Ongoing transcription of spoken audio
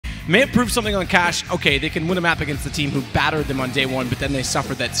may have proved something on Cash. Okay, they can win a map against the team who battered them on day one, but then they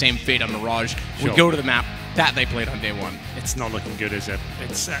suffered that same fate on Mirage. We go to the map that they played on day one. It's not looking good, is it?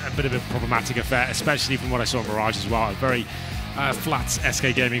 It's a bit of a problematic affair, especially from what I saw in Mirage as well. A very flat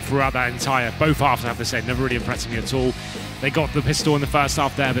SK Gaming throughout that entire, both halves I have to say, never really impressing me at all. They got the pistol in the first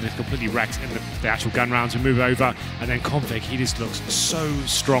half there, but it's completely wrecked in the actual gun rounds. We move over, and then Config, he just looks so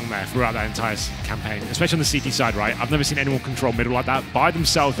strong there throughout that entire campaign, especially on the CT side, right? I've never seen anyone control middle like that by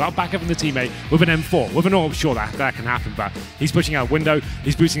themselves, without backup from the teammate, with an M4. With an AWP, sure, that can happen, but he's pushing out window,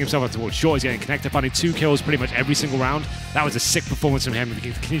 he's boosting himself up towards short, he's getting connected, finding 2 kills pretty much every single round. That was a sick performance from him.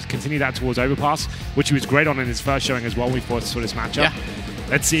 He can continue that towards Overpass, which he was great on in his first showing as well when we first saw this matchup. Yeah.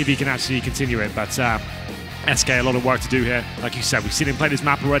 Let's see if he can actually continue it, but SK, a lot of work to do here. Like you said, we've seen him play this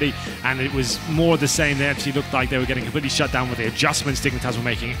map already, and it was more of the same. They actually looked like they were getting completely shut down with the adjustments Dignitas were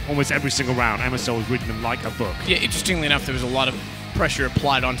making almost every single round. MSL was reading them like a book. Yeah, interestingly enough, there was a lot of pressure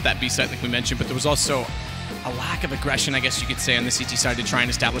applied onto that B site, like we mentioned, but there was also a lack of aggression, I guess you could say, on the CT side to try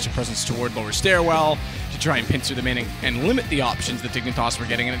and establish a presence toward lower stairwell, to try and pincer them in and limit the options that Dignitas were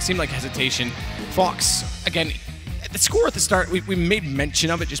getting, and it seemed like hesitation. Fox, again, the score at the start, we made mention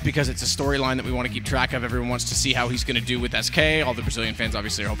of it just because it's a storyline that we want to keep track of. Everyone wants to see how he's going to do with SK. All the Brazilian fans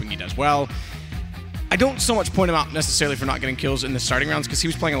obviously are hoping he does well. I don't so much point him out necessarily for not getting kills in the starting rounds because he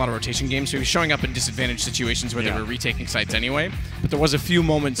was playing a lot of rotation games, so he was showing up in disadvantaged situations where they were retaking sites anyway. But there was a few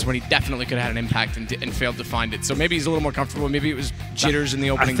moments when he definitely could have had an impact and failed to find it. So maybe he's a little more comfortable. Maybe it was jitters in the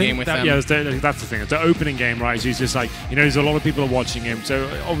opening game with them. Yeah, that's the thing. It's the opening game, right? He's just like, there's a lot of people watching him, so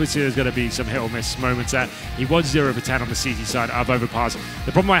obviously there's going to be some hit or miss moments there. He was 0 for 10 on the CT side of Overpass.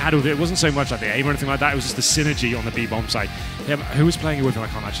 The problem I had with it wasn't so much like the aim or anything like that. It was just the synergy on the B-bomb side. Who was playing it with him? I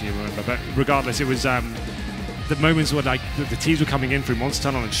can't actually remember. But regardless, it was the moments where like the teams were coming in through Monster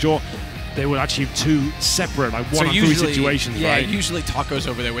Tunnel and Short, they were actually 2 separate, like 1-on-3 situations, right? Yeah, usually Taco's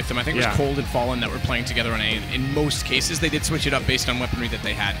over there with them. I think it was Cold and Fallen that were playing together on A. In most cases, they did switch it up based on weaponry that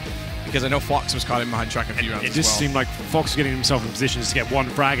they had. Because I know Fox was caught in behind track a few rounds as well. It just seemed like Fox was getting himself in positions to get 1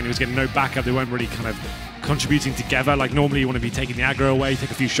 frag, and he was getting no backup. They weren't really kind of contributing together. Like normally you want to be taking the aggro away,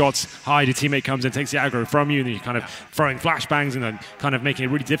 take a few shots, hide, your teammate comes in, takes the aggro from you, and then you're kind of throwing flashbangs and then kind of making it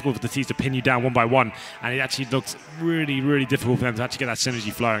really difficult for the teams to pin you down 1 by 1. And it actually looks really, really difficult for them to actually get that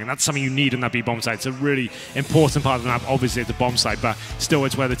synergy flowing. And that's something you need on that B-bomb site. It's a really important part of the map. Obviously, it's a bomb site, but still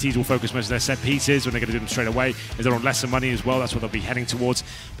it's where the teams will focus most of their set pieces when they're going to do them straight away. If they're on lesser money as well, that's what they'll be heading towards.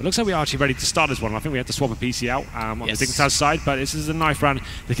 But it looks like we are actually ready to start this one. I think we had to swap a PC out on the Dignitas side, but this is a nice round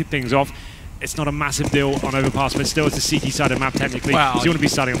to kick things off. It's not a massive deal on Overpass, but still it's a CT side of map technically. Well, so you want to be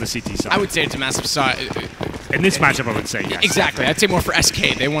starting on the CT side. I would say it's a massive side. In this matchup, I would say yes. Exactly. I'd say more for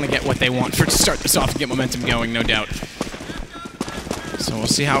SK. They want to get what they want to start this off and get momentum going, no doubt. So we'll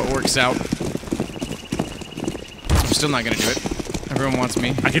see how it works out. I'm still not going to do it. Everyone wants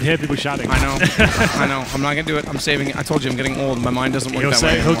me. I can hear people shouting. I know. I know. I'm not going to do it. I'm saving it. I told you I'm getting old. My mind doesn't work that way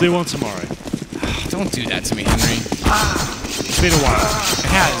anymore. He'll do one tomorrow. Don't do that to me, Henry. It's been a while. It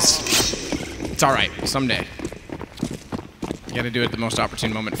has. It's all right. Someday. You got to do it at the most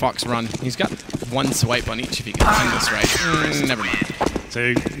opportune moment. Fox run. He's got 1 swipe on each if he can find this right. Never mind.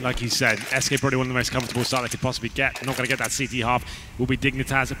 So, like you said, SK probably one of the most comfortable start they could possibly get. Not going to get that CT half. Will be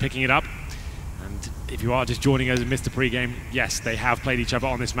Dignitas at picking it up. And if you are just joining us and missed the pre-game, yes, they have played each other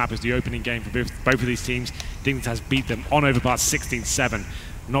on this map as the opening game for both of these teams. Dignitas beat them on Overpass 16-7.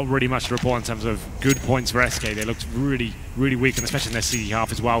 Not really much to report in terms of good points for SK. They looked really, really weak, and especially in their CT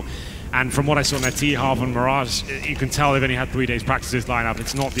half as well. And from what I saw in their T half on Mirage, you can tell they've only had 3 days practice this lineup.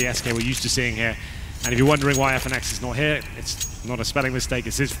 It's not the SK we're used to seeing here. And if you're wondering why FNX is not here, it's not a spelling mistake.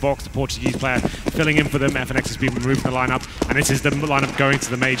 It's his Fox, the Portuguese player, filling in for them. FNX has been removed from the lineup, and this is the lineup going to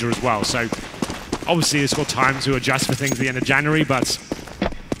the major as well. So obviously it's got time to adjust for things at the end of January, but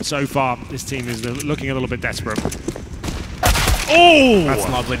so far this team is looking a little bit desperate. Oh! That's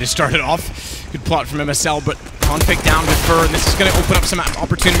lovely to start it off. Good plot from MSL, but Config down with Fur, and this is going to open up some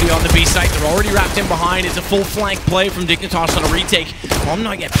opportunity on the B site. They're already wrapped in behind. It's a full flank play from Dignitas on a retake. Bomb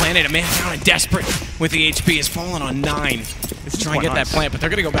not yet planted. A man down and desperate with the HP has fallen on 9. Let's try and get that plant, but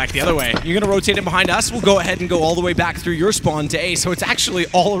they're going to go back the other way. You're going to rotate in behind us. We'll go ahead and go all the way back through your spawn to A. So it's actually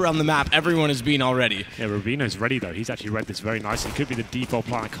all around the map. Everyone has been already. Yeah, Rubino's ready though. He's actually read this very nicely. It could be the default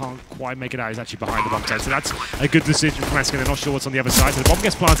plan. I can't quite make it out. He's actually behind the bomb site. So that's a good decision from SK. They're not sure what's on the other side. So the bomb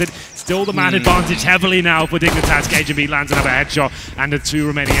gets planted. Still the man advantage heavily now for Dignitas. Cage and B lands another headshot. And the 2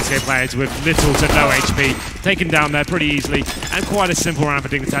 remaining SK players with little to no HP taken down there pretty easily. And quite a simple round for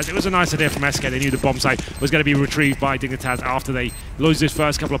Dignitas. It was a nice idea from SK. They knew the bomb site was going to be retrieved by Dignitas after they lose those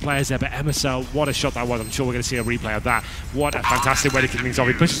first couple of players there. But MSL, what a shot that was. I'm sure we're going to see a replay of that. What a fantastic way to kick things off.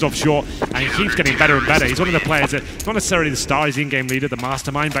 He pushes off short, and he keeps getting better and better. He's one of the players that, not necessarily the star, he's the in-game leader, the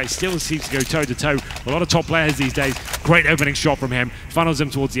mastermind, but he still seems to go toe-to-toe with a lot of top players these days. Great opening shot from him. Funnels him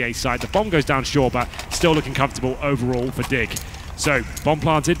towards the A side. The bomb goes down short, but still looking comfortable overall for Dig. So, bomb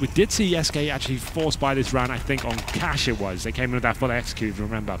planted. We did see SK actually forced by this round, I think on Cash it was. They came in with that fully executed,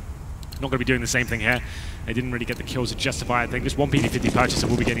 remember. Not going to be doing the same thing here. They didn't really get the kills to justify it. I think just one PD50 purchase,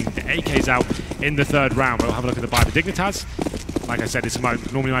 and we'll be getting the AKs out in the third round. We'll have a look at the buy for Dignitas. Like I said, it's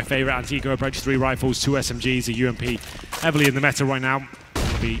normally my favorite anti-eco approach. 3 rifles, 2 SMGs, a UMP. Heavily in the meta right now.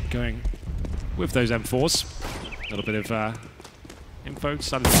 We'll be going with those M4s. A little bit of info.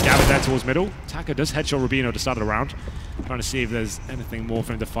 Starting to gather there towards middle. Taka does headshot Rubino at the start of the round. Trying to see if there's anything more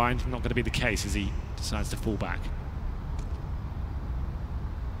for him to find. Not going to be the case as he decides to fall back.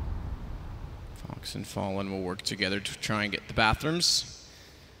 Fox and Fallen will work together to try and get the bathrooms.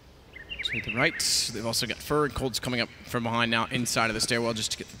 To the right, they've also got Fur and Cold's coming up from behind now inside of the stairwell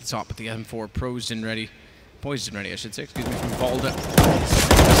just to get to the top. But the M4 poised and ready, I should say, excuse me, from Valda.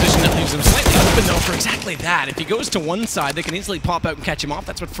 Position that leaves him slightly open though for exactly that. If he goes to one side, they can easily pop out and catch him off.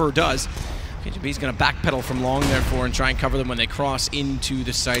 That's what Fur does. KGB's going to backpedal from long, therefore, and try and cover them when they cross into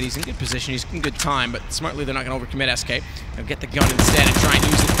the site. He's in good position, he's in good time, but smartly they're not going to overcommit SK. They'll get the gun instead and try and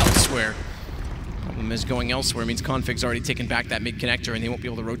use it elsewhere. Problem is going elsewhere means Config's already taken back that mid-connector, and they won't be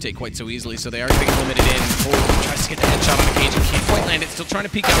able to rotate quite so easily, so they are getting limited in. Ford tries to get the headshot on the cage and can't quite land it. Still trying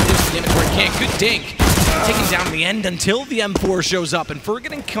to peek out loose the damage where it can't. Good dink. Taken down in the end until the M4 shows up, and Fur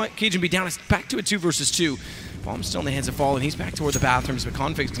getting KGB down is back to a 2 versus 2. Bomb's still in the hands of Fallen. He's back toward the bathrooms, but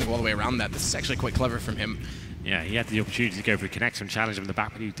Config's going to go all the way around that. This is actually quite clever from him. Yeah, he had the opportunity to go for a connection and challenge him in the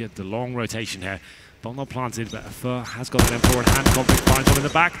back, but he did the long rotation here. Bomb not planted, but Fur has got an M4 in hand. Config finds one in the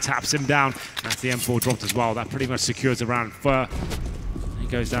back, taps him down. That's the M4 dropped as well. That pretty much secures the round. Fur, he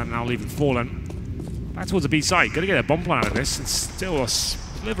goes down now, leaving Fallen. Back towards the B side. Going to get a bomb plan out of this. It's still a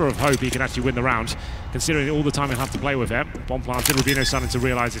sliver of hope he can actually win the round, considering all the time he'll have to play with it. Bomb planted, Rubino starting to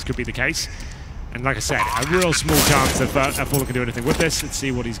realize this could be the case. And like I said, a real small chance that Fallen can do anything with this. Let's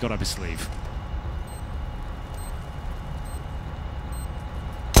see what he's got up his sleeve.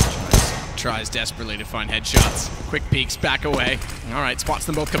 Tries desperately to find headshots. Quick peeks, back away. All right, spots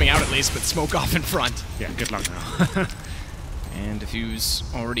them both coming out at least, but smoke off in front. Yeah, good luck now. And Diffuse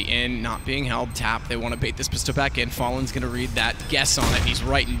already in, not being held. Tap, they want to bait this pistol back in. Fallen's going to read that guess on it. He's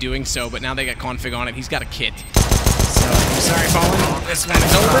right in doing so, but now they got Config on it. He's got a kit. So, I'm sorry, Fallen. This one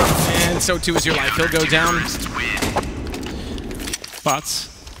is over, and so too is your life. He'll go down. But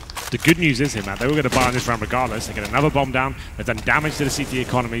the good news is here, Matt, they were going to buy in this round regardless. They get another bomb down. They've done damage to the CT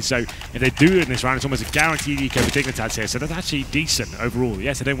economy. So if they do it in this round, it's almost a guaranteed eco for Dignitas here. So that's actually decent overall.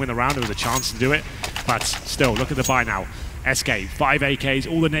 Yes, they didn't win the round. There was a chance to do it. But still, look at the buy now. SK, 5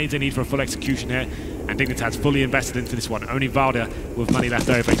 AKs, all the nades they need for a full execution here. And Dignitas fully invested into this one. Only Valda with money left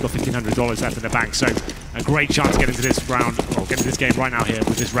over. He's got $1,500 left in the bank. So a great chance to get into this round, or get into this game right now here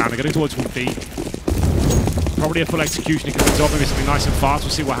with this round. They're getting towards 1 B. Probably a full execution. He comes off, maybe something nice and fast.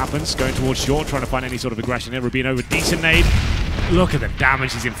 We'll see what happens. Going towards short, trying to find any sort of aggression here. Rubino with decent nade. Look at the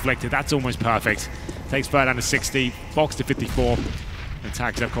damage he's inflicted. That's almost perfect. Takes Fur down to 60, Fox to 54, and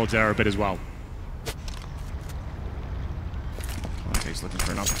tags up Coldzera a bit as well. He's looking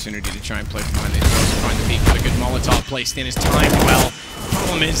for an opportunity to try and play from behind. They also find the peak with a good Molotov placed in his time well. The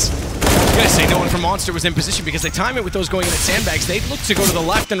problem is, I was going to say no one from Monster was in position because they time it with those going in at sandbags. They look to go to the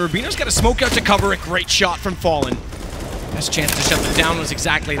left, and Rubino's got a smoke out to cover it. Great shot from Fallen. Best chance to shut them down was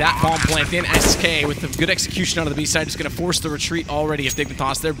exactly that. Bomb plant in. SK with the good execution out of the B side is going to force the retreat already if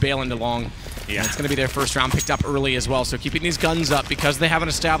Dignitas. They're bailing along. Yeah, it's going to be their first round picked up early as well. So keeping these guns up because they haven't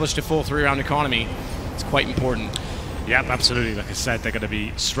established a full 3-round economy, it's quite important. Yep, absolutely. Like I said, they're going to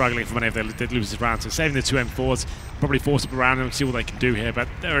be struggling for money if they did lose this round. So saving the 2 M4s, probably force up around and see what they can do here. But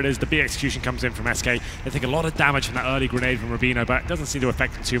there it is. The B execution comes in from SK. They take a lot of damage from that early grenade from Rubino, but it doesn't seem to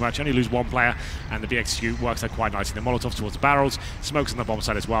affect them too much. Only lose 1 player, and the B execute works out quite nicely. The Molotovs towards the barrels, smokes on the bomb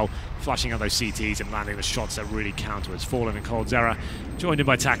side as well, flashing out those CTs and landing the shots that really count towards Fallen and Coldzera. Joined in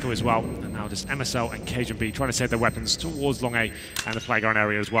by Taco as well. And now just MSL and Cajun B trying to save their weapons towards Long A and the Playground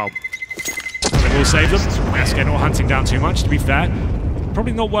area as well. They will save them. SK not hunting down too much, to be fair.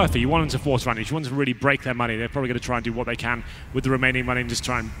 Probably not worth it. You want them to force advantage. You want them to really break their money. They're probably going to try and do what they can with the remaining money and just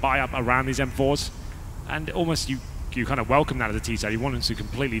try and buy up around these M4s. And almost you kind of welcome that as a T-side. You want them to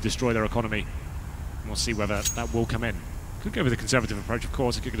completely destroy their economy. And we'll see whether that will come in. Could go with a conservative approach, of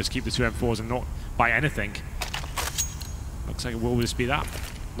course. It could just keep the 2 M4s and not buy anything. Looks like it will just be that.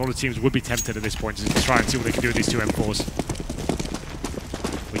 A lot of teams would be tempted at this point to try and see what they can do with these 2 M4s.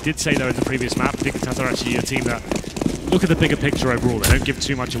 We did say, though, in the previous map, Dignitas are actually a team that look at the bigger picture overall. They don't give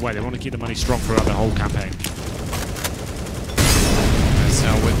too much away. They want to keep the money strong throughout the whole campaign.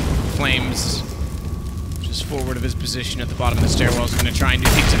 So with Flames just forward of his position at the bottom of the stairwell, is going to try and do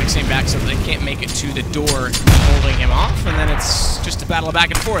peaks and same back so that they can't make it to the door, holding him off, and then it's just a battle of back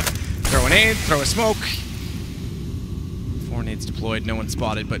and forth. Throw an aid, throw a smoke. 4 nades deployed, no one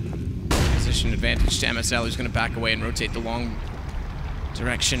spotted, but position advantage to MSL, who's going to back away and rotate the long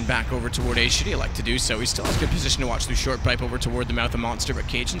direction back over toward A. Should he elect to do so? He still has good position to watch through short pipe over toward the mouth of Monster, but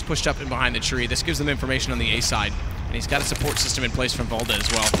Cajun's pushed up and behind the tree. This gives them information on the A side, and he's got a support system in place from Valda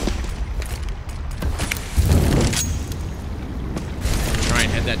as well. Try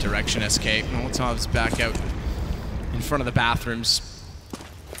and head that direction, SK. Molotov's back out in front of the bathrooms.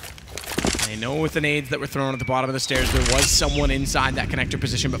 They know with the nades that were thrown at the bottom of the stairs, there was someone inside that connector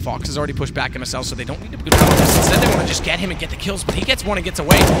position, but Fox has already pushed back MSL, so they don't need to go down this. Instead, they want to just get him and get the kills, but he gets one and gets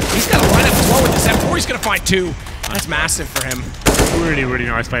away. He's got to line up as well with this M4. He's going to find 2. That's massive for him. Really, really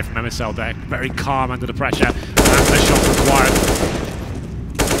nice play from MSL there. Very calm under the pressure. And the shot required.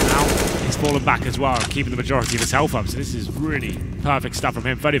 Now he's fallen back as well, keeping the majority of his health up. So this is really perfect stuff from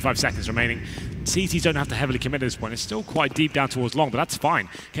him. 35 seconds remaining. CTs don't have to heavily commit at this point. It's still quite deep down towards long, but that's fine.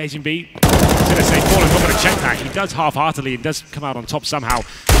 Cajun B is going to say Fallen, not going to check that. He does half-heartedly and does come out on top somehow.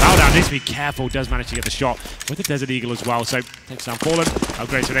 Valdown needs to be careful, does manage to get the shot with the Desert Eagle as well. So takes down Fallen,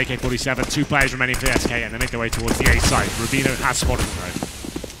 upgrades to an AK-47. 2 players remaining for the SK, and they make their way towards the A side. Rubino has spotted them though.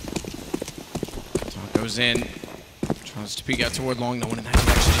 So it goes in. Tries to peek out toward long. No one in that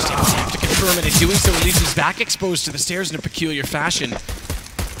direction. Just have to confirm it. In doing so, he leaves his back exposed to the stairs in a peculiar fashion.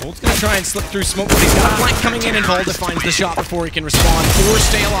 Volt's going to try and slip through smoke, but he's got a flank coming in, and Volta finds the shot before he can respond. 4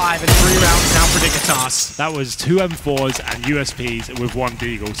 stay alive, and 3 rounds now for Dignitas. That was 2 M4s and USPs with 1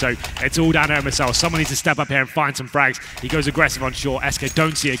 Deagle, so it's all down to MSL. Someone needs to step up here and find some frags. He goes aggressive on short. SK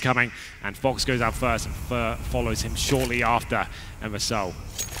don't see it coming, and Fox goes out first and follows him shortly after. MSL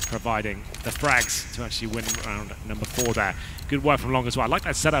providing the frags to actually win round number 4 there. Good work from Long as well. I like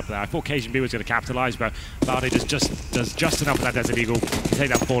that setup there. I thought Cajun B was going to capitalize, but Valde does just enough with that Desert Eagle to take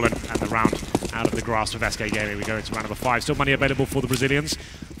that Fallen and the round out of the grasp of SK Gaming. We go into round number 5. Still money available for the Brazilians.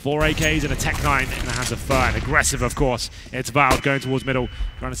 4 AKs and a Tech 9 in the hands of Fern. Aggressive, of course. It's Valde going towards middle,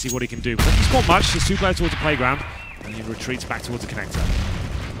 trying to see what he can do. But doesn't spot much. There's 2 players towards the playground, and he retreats back towards the connector.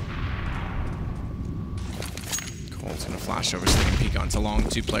 Cole's going to flash over so they can peek onto long.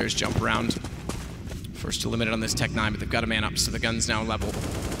 2 players jump around. First to limit it on this Tech 9, but they've got a man up, so the gun's now level.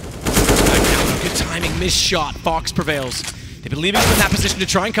 Good timing, missed shot. Fox prevails. They've been leaving him in that position to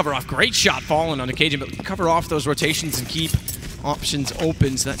try and cover off. Great shot falling on Cajun, but cover off those rotations and keep options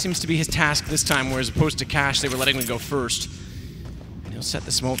open. So that seems to be his task this time, whereas opposed to Cash, they were letting him go first. And he'll set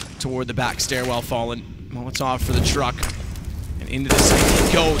the smoke toward the back stairwell fallen. Molotov for the truck. And into the site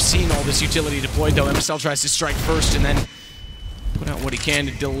they go, seeing all this utility deployed though. MSL tries to strike first and then put out what he can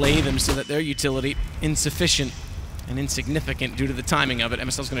to delay them so that their utility insufficient and insignificant due to the timing of it.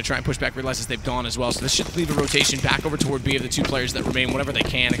 MSL's going to try and push back, realizes they've gone as well, so this should leave a rotation back over toward B of the 2 players that remain, whatever they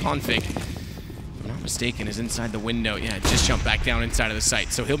can. Config, if I'm not mistaken, is inside the window. Yeah, just jumped back down inside of the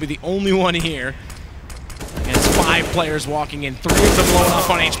site, so he'll be the only one here. Against 5 players walking in, 3 of them blowing off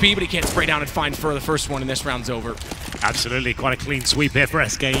on HP, but he can't spray down and find fur. The first one, and this round's over. Absolutely, quite a clean sweep here for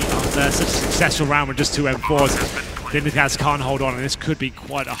SK after such a successful round with just 2 M4s. Dignitas can't hold on, and this could be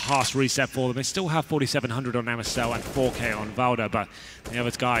quite a harsh reset for them. They still have 4,700 on MSL and 4K on Valda, but the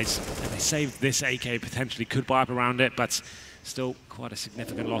other guys, if they save this AK, potentially could buy up around it, but still quite a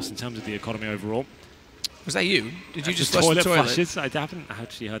significant loss in terms of the economy overall. Was that you? Did you just flush the toilet? Flushes? I haven't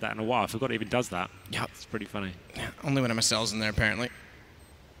actually heard that in a while. I forgot it even does that. Yeah. It's pretty funny. Yeah, only when MSL's in there, apparently.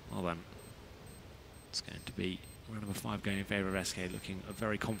 Well then, it's going to be round number 5 going in favour of SK, looking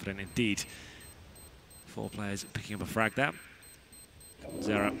very confident indeed. 4 players picking up a frag there.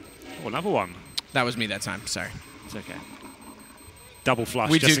 Zera. Oh, another one. That was me that time, sorry. It's okay. Double flush,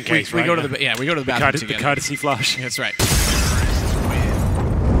 we just in case, right? We go to the bathroom together. The courtesy flush. That's right.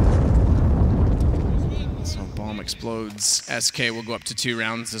 So bomb explodes. SK will go up to 2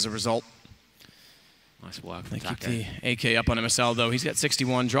 rounds as a result. Nice work. They keep the AK up on MSL though. He's got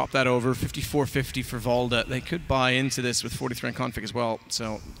 61. Drop that over. 54-50 for Valda. They could buy into this with 43 on config as well.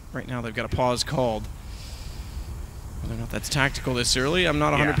 So right now they've got a pause called. Whether or not that's tactical this early, I'm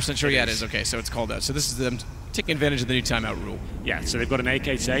not 100% sure. Yeah, it is. Okay, so it's called out. So this is them taking advantage of the new timeout rule. Yeah, so they've got an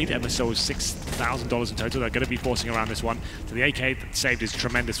AK saved. MSL is $6,000 in total. They're going to be forcing around this one. So the AK saved is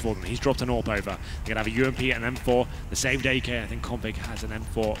tremendous for them. He's dropped an AWP over. They're going to have a UMP and an M4. The saved AK, I think config has an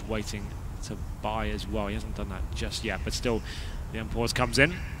M4 waiting to buy as well. He hasn't done that just yet, but still the M4 comes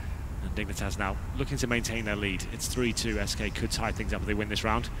in. And Dignitas now looking to maintain their lead. It's 3-2. SK could tie things up if they win this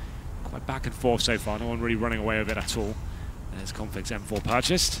round. quite back and forth so far. No one really running away with it at all. There's Config's M4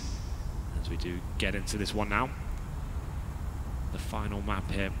 purchased. As we do get into this one now. The final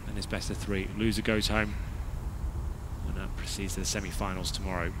map here, and it's best of 3. Loser goes home. Winner proceeds to the semi-finals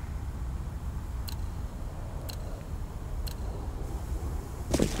tomorrow.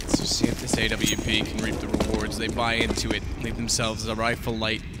 Let's just see if this AWP can reap the rewards. They buy into it, leave themselves a rifle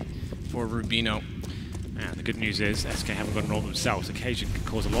light for Rubino. And the good news is SK haven't got an ult themselves. Occasion can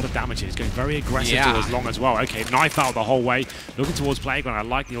cause a lot of damage. He's going very aggressive towards Long as well. Okay, knife out the whole way. Looking towards Playground. I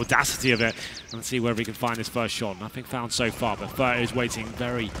like the audacity of it. Let's see whether he can find his first shot. Nothing found so far, but Fur is waiting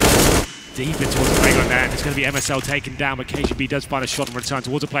very deep in towards the Playground there. And it's going to be MSL taken down, but KGB does find a shot and return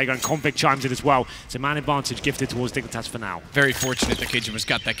towards the Playground. Config chimes in as well. It's a man advantage gifted towards Dignitas for now. Very fortunate that KGB has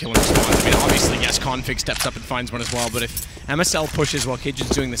got that kill in response. I mean, obviously, yes, Config steps up and finds one as well, but if MSL pushes while KGB's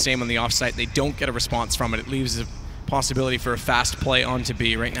doing the same on the offsite, they don't get a response from it. It leaves a possibility for a fast play onto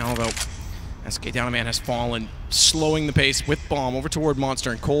B. Right now, though, SK down a man has fallen, slowing the pace with Bomb over toward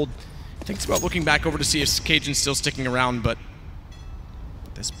Monster, and Cold thinks about looking back over to see if Cajun's still sticking around, but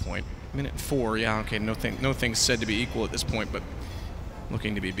at this point, minute 4, yeah, okay, no things said to be equal at this point, but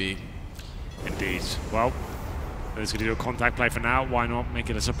looking to be B. Indeed. Well, they're just going to do a contact play for now. Why not make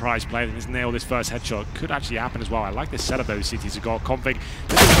it a surprise play? He's nailed this first headshot. Could actually happen as well. I like this setup those CTs have got. Config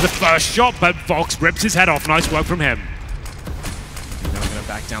for the first shot, but Vox rips his head off. Nice work from him. Now going to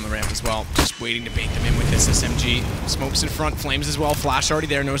back down the ramp as well. Just waiting to bait them in with this SMG. Smokes in front, Flames as well. Flash already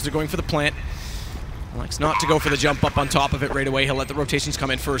there, knows they're going for the plant. Likes not to go for the jump up on top of it right away. He'll let the rotations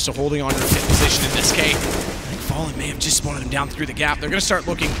come in first, so holding on to the pit position in this case. I think Fallen may have just spotted him down through the gap. They're going to start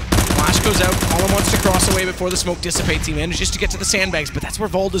looking. Flash goes out. Fallen wants to cross away before the smoke dissipates. He manages to get to the sandbags, but that's where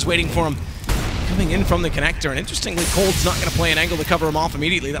Vold is waiting for him. Coming in from the connector, and interestingly, Cold's not going to play an angle to cover him off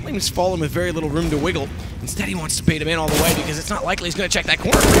immediately. That leaves Fallen with very little room to wiggle. Instead, he wants to bait him in all the way because it's not likely he's going to check that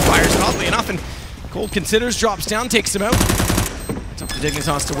corner. Pre-fires it, oddly enough, and Cold considers, drops down, takes him out. It's up to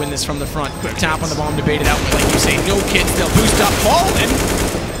Dignitas to win this from the front. Quick tap on the bomb to bait it out, but like you say, no kids, they'll boost up.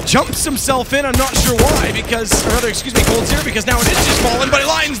 Fallen jumps himself in, I'm not sure why, because, or rather, excuse me, Cold's here because now it is just Fallen, but he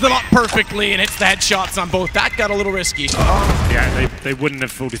lines them up perfectly and hits the headshots on both. That got a little risky. Yeah, they wouldn't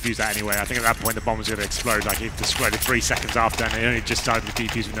have full defused that anyway. I think at that point the bomb was going to explode, like it exploded 3 seconds after, and they only just started with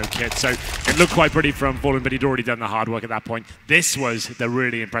defuse with no kit. So it looked quite pretty from Fallen, but he'd already done the hard work at that point. This was the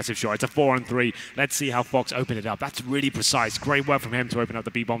really impressive shot. It's a 4-on-3. Let's see how Fox opened it up. That's really precise. Great work from him to open up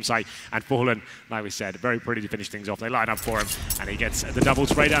the B-bomb site. And Fallen, like we said, very pretty to finish things off. They line up for him, and he gets the double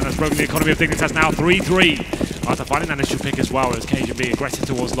spray down. That's broken the economy of Dignitas now 3-3. After finding that initial pick as well, as KGB aggressive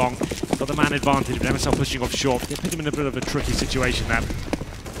towards Long. Got the man advantage, but MSL pushing off short. They put him in a bit of a tricky situation there.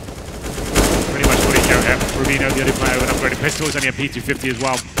 Pretty much fully go here. Rubino, the only player with an upgraded pistol, is only a P250 as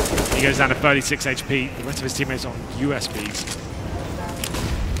well. He goes down to 36 HP. The rest of his teammates on USBs.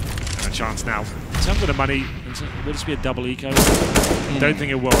 And a chance now. In terms of the money, will this be a double eco? Don't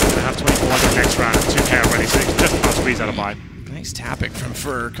think it will. They're going to have 2400 next round and 2k already, so it's just about squeeze out a buy. Nice tapping from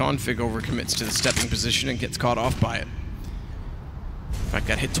Fur. Config overcommits to the stepping position and gets caught off by it. In fact,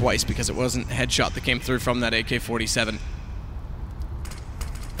 got hit twice because it wasn't a headshot that came through from that AK-47.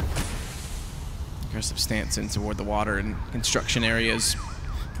 Aggressive stance in toward the water and construction areas.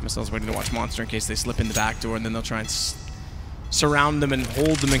 MSL's waiting to watch Monster in case they slip in the back door, and then they'll try and surround them and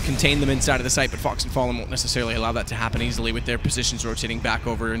hold them and contain them inside of the site, but Fox and Fallen won't necessarily allow that to happen easily with their positions rotating back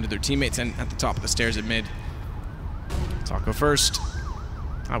over into their teammates and at the top of the stairs at mid. Taco first.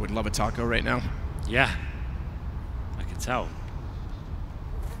 I would love a taco right now. Yeah, I can tell.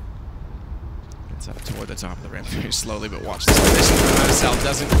 Gets up toward the top of the ramp very slowly, but watch this position. MSL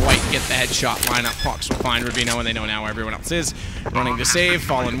doesn't quite get the headshot lineup. Fox will find Rubino, and they know now everyone else is. Running to save.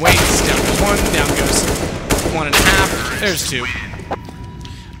 Fallen waits. Down goes 1. Down goes 1.5. There's 2.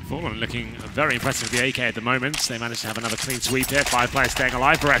 Fallen looking very impressive with the AK at the moment. They managed to have another clean sweep here. 5 players staying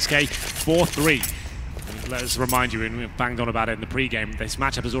alive for SK. 4-3. Let us remind you, and we banged on about it in the pre-game, this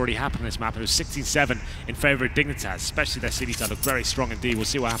matchup has already happened. This map, it was 16-7 in favor of Dignitas, especially their city side look very strong indeed. We'll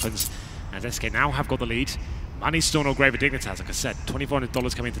see what happens as SK now have got the lead. Money's still not great for Dignitas. Like I said,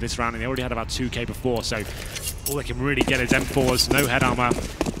 $2,400 coming into this round, and they already had about 2k before, so all they can really get is M4s, no head armor,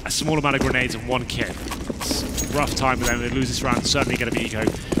 a small amount of grenades, and 1 kit. It's a rough time for them. They lose this round, certainly going to be eco.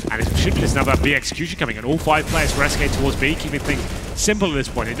 And it should be just another B execution coming in. All 5 players for SK towards B, keeping things simple at this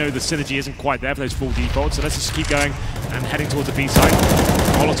point. They know the synergy isn't quite there for those full defaults, so let's just keep going and heading towards the B side.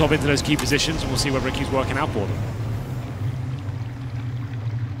 Molotov into those key positions, and we'll see where Ricky's working out for them.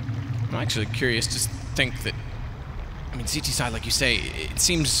 I'm actually curious to think that, I mean, CT side, like you say, it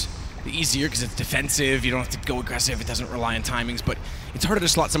seems easier because it's defensive, you don't have to go aggressive, it doesn't rely on timings, but it's harder to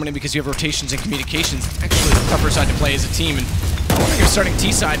slot someone in because you have rotations and communications. It's actually the tougher side to play as a team, and You're starting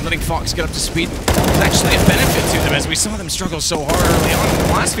T-side and letting Fox get up to speed is actually a benefit to them, as we saw them struggle so hard early on. In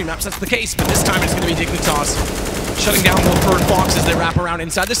the last few maps, that's the case, but this time it's going to be Dignitas shutting down both Fur and Fox as they wrap around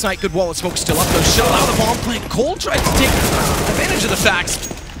inside the site. Good wall of smoke still up, though. Shut out the bomb plant. Cole tries to take advantage of the fact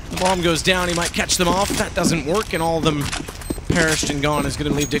the bomb goes down. He might catch them off. That doesn't work, and all of them perished and gone is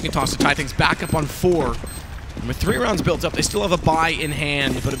going to leave Dignitas to tie things back up on 4. And with 3 rounds built up, they still have a bye in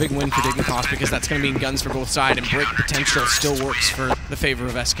hand, but a big win for Dignitas because that's going to mean guns for both sides, and break potential still works for the favor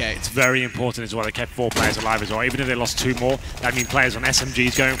of SK. It's very important as well. They kept 4 players alive as well. Even if they lost 2 more, that means players on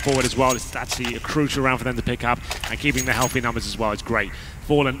SMGs going forward as well. It's actually a crucial round for them to pick up, and keeping the healthy numbers as well is great.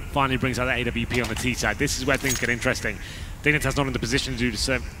 Fallen finally brings out the AWP on the T side. This is where things get interesting. Dignitas not in the position to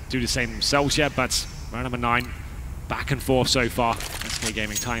do the same themselves yet, but round number 9, back and forth so far. SK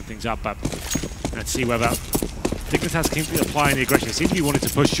Gaming tying things up, but let's see whether Dignitas keep applying the aggression. They seem to be wanting to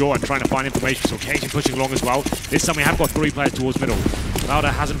push short and trying to find information, so occasionally pushing long as well. This time we have got 3 players towards middle.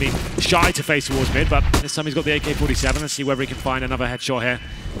 Lauda hasn't been shy to face towards mid, but this time he's got the AK-47. Let's see whether he can find another headshot here.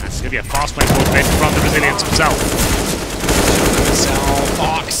 That's going to be a fast play towards mid from the Resilience himself.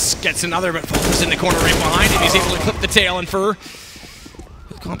 Fox gets another, but Falter's in the corner right behind him. He's able to clip the tail, and Fur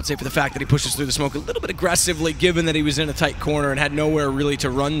will compensate for the fact that he pushes through the smoke a little bit aggressively, given that he was in a tight corner and had nowhere really to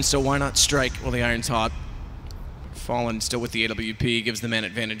run, so why not strike while the iron's hot. Fallen still with the AWP, gives the man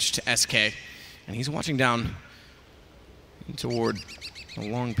advantage to SK, and he's watching down toward a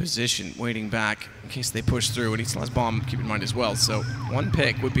long position, waiting back in case they push through, and he still has bomb, keep in mind as well, so 1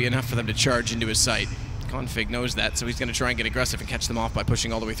 pick would be enough for them to charge into his site. Config knows that, so he's going to try and get aggressive and catch them off by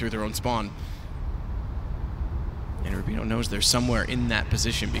pushing all the way through their own spawn. And Rubino knows they're somewhere in that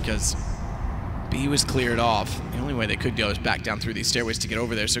position because B was cleared off. The only way they could go is back down through these stairways to get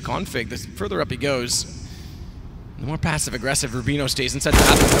over there, so Config, the further up he goes, the more passive-aggressive Rubino stays inside the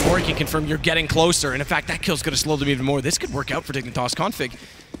bathroom, the more he can confirm you're getting closer. And in fact, that kill's going to slow them even more. This could work out for Dignitas. Config.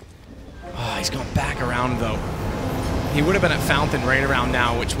 Oh, he's gone back around, though. He would have been at Fountain right around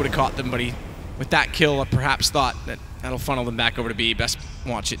now, which would have caught them, but he, with that kill, perhaps thought that that'll funnel them back over to B. Best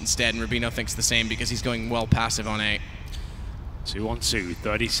watch it instead, and Rubino thinks the same because he's going well passive on A. 2-on-2,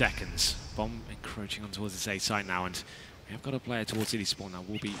 30 seconds. Bomb encroaching on towards the A site now, and we have got a player towards CD spawn now.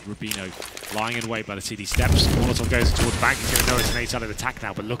 Will be Rubino lying in wait by the CD steps. Molotov goes towards the back. He's going to know it's an A-sided attack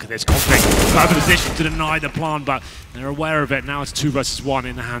now, but look at this. Conflict out of position to deny the plan, but they're aware of it. Now it's 2 versus 1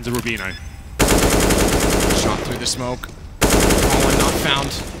 in the hands of Rubino. Shot through the smoke. Fallen not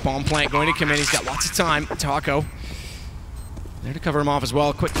found. Bomb plant going to come in. He's got lots of time. Taco there to cover him off as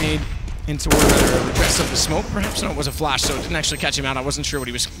well. Quick nade into a redress of the smoke. Perhaps no, it was a flash, so it didn't actually catch him out. I wasn't sure what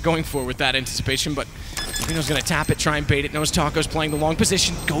he was going for with that anticipation, but Rubino's going to tap it, try and bait it. Knows Taco's playing the long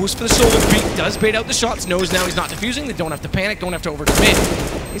position, goes for the solar creep, does bait out the shots, knows now he's not defusing. They don't have to panic, don't have to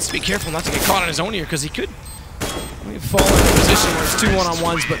overcommit. Needs to be careful not to get caught on his own here, because he could fall in a position where it's 2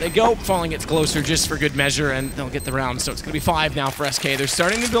 one-on-ones, but they go. Falling gets closer just for good measure, and they'll get the round. So it's going to be 5 now for SK. They're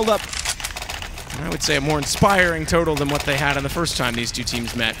starting to build up, I would say, a more inspiring total than what they had on the first time these 2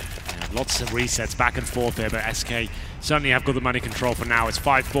 teams met. Lots of resets back and forth here, but SK certainly have got the money control for now. It's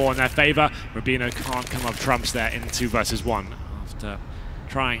 5-4 in their favor. Rubino can't come up trumps there in 2 versus 1 after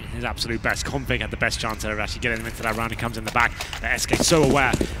trying his absolute best. Config had the best chance of actually getting him into that round. He comes in the back. The SK so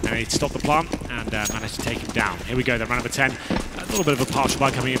aware, and he stopped the plant and managed to take him down. Here we go, then round number 10. A little bit of a partial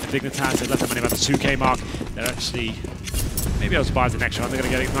buy coming in for Dignitas. They left them only about the 2K mark. They're actually maybe able to buy the next round. They're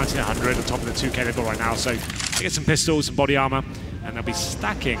going to get 1900 on top of the 2K they've got right now. So they get some pistols, some body armor, and they'll be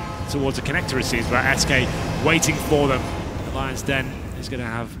stacking towards the connector receivers, where SK waiting for them. The Lions Den is going to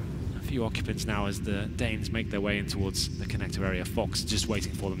have a few occupants now as the Danes make their way in towards the connector area. Fox just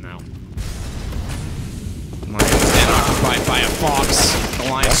waiting for them now. Lions Den occupied by a Fox. The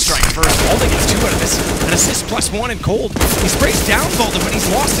Lions strike first. Walden gets 2 out of this. An assist +1 in Cold. He sprays down Walden, but he's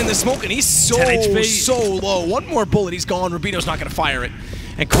lost in the smoke, and he's so low. 1 more bullet, he's gone. Rubino's not going to fire it.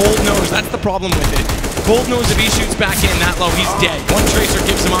 And Cold knows that's the problem with it. Cold knows if he shoots back in that low, he's dead. 1 tracer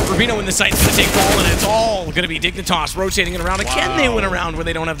gives him up. Rubino in the sight's going to take Fallen, and it's all going to be Dignitas rotating it around. And can they win a round when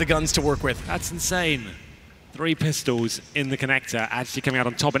they don't have the guns to work with? That's insane. 3 pistols in the connector, actually coming out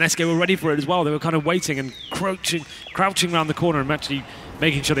on top. And SK were ready for it as well. They were kind of waiting and crouching around the corner and actually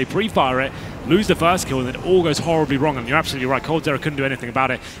making sure they pre-fire it, lose the first kill, and then it all goes horribly wrong. And you're absolutely right, coldzera couldn't do anything about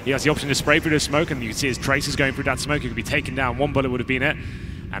it. He has the option to spray through the smoke, and you can see his traces going through that smoke. He could be taken down. 1 bullet would have been it.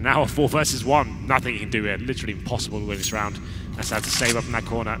 And now a 4 versus 1. Nothing he can do here. Literally impossible to win this round. That's how to save up in that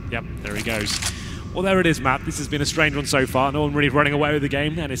corner. Yep, there he goes. Well, there it is, Matt. This has been a strange one so far. No one really running away with the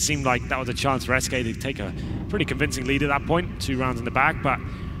game, and it seemed like that was a chance for SK to take a pretty convincing lead at that point. 2 rounds in the bag, but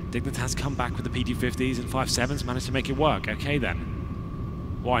Dignitas come back with the PG50s and 5.7s, managed to make it work. Okay, then.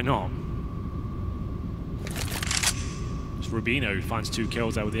 Why not? Rubino, who finds 2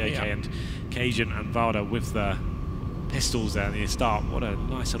 kills there with the AK, and Cajun and Valda with the pistols there at the start. What a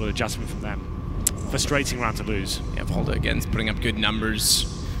nice little adjustment from them. Frustrating round to lose. Yeah, Valda again putting up good numbers.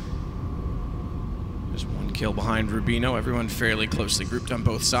 There's 1 kill behind Rubino. Everyone fairly closely grouped on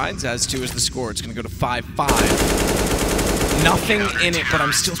both sides, as too is the score. It's going to go to 5-5. Nothing in it, but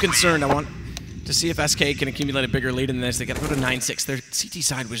I'm still concerned. I want to see if SK can accumulate a bigger lead in this. They got to go to 9-6. Their CT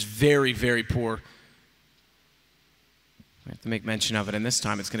side was very, very poor. We have to make mention of it, and this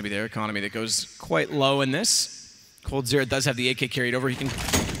time it's going to be their economy that goes quite low in this. coldzera does have the AK carried over. He can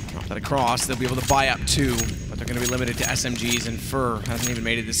drop that across. They'll be able to buy up 2, but they're going to be limited to SMGs, and Fur hasn't even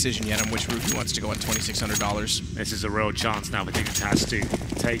made a decision yet on which route he wants to go at $2,600. This is a real chance now for Dignitas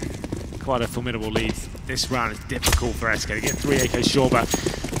to take quite a formidable lead. This round is difficult for SK. They get 3 AK sure, but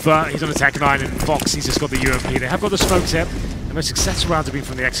he's on the Tech 9, and Fox, he's just got the UMP. They have got the smokes here. The most successful rounds have been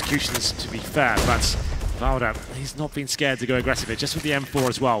from the executioners, to be fair, but Valda, he's not been scared to go aggressive here, just with the M4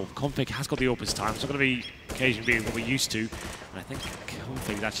 as well. Config has got the AWP this time. It's not going to be occasion being what we're used to. And I think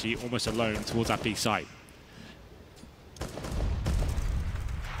Config is actually almost alone towards that B site.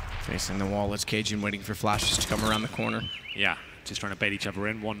 Facing the wall is Cajun, waiting for flashes to come around the corner. Yeah, just trying to bait each other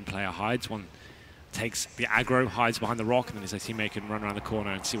in. One player hides, one takes the aggro, hides behind the rock, and then his teammate can run around the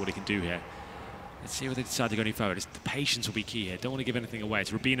corner and see what he can do here. Let's see if they decide to go any further. The patience will be key here. Don't want to give anything away. It's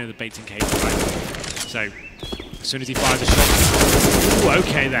Rubino that baits in Cajun, right? So, as soon as he fires a shot... Ooh,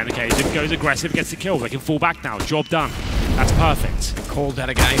 okay then, Cajun goes aggressive, gets the kill. They can fall back now. Job done. That's perfect. Cold had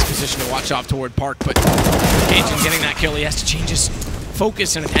a guy's position to watch off toward Park, but Cajun getting that kill, he has to change his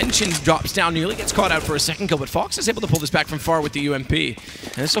focus, and attention drops down, nearly gets caught out for a second kill, but Fox is able to pull this back from far with the UMP.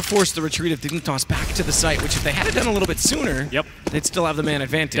 And this will force the retreat of Dignitas back to the site, which if they had it done a little bit sooner, they'd still have the man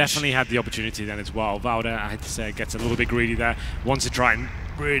advantage. Definitely had the opportunity then as well. Valda, I had to say, gets a little bit greedy there. Wants to try and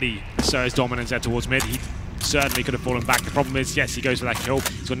really assert his dominance there towards mid. He certainly could have fallen back. The problem is, yes, he goes for that kill.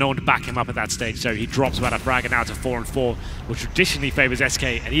 He's got no one to back him up at that stage, so he drops about a frag, and now to 4-4, which traditionally favors SK,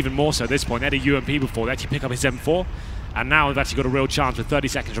 and even more so at this point. They had a UMP before. They actually pick up his M4. And now they've actually got a real chance with 30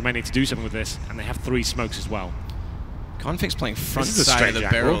 seconds remaining to do something with this, and they have 3 smokes as well. Config's playing front side of the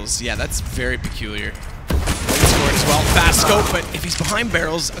barrels. Yeah, that's very peculiar. Scored as well. Fast scope, but if he's behind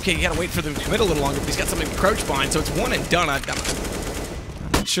barrels, okay, you gotta wait for them to commit a little longer, but he's got something to crouch behind, so it's one and done. I'm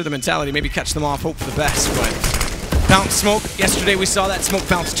not sure the mentality, maybe catch them off, hope for the best, but bounce smoke. Yesterday we saw that smoke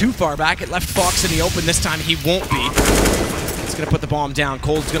bounce too far back. It left Fox in the open. This time he won't be. It's going to put the bomb down.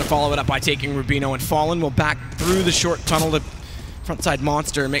 Cold's going to follow it up by taking Rubino, and Fallen will back through the short tunnel to frontside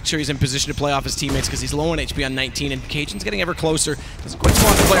Monster and make sure he's in position to play off his teammates because he's low on HP on 19, and Cajun's getting ever closer. Doesn't quite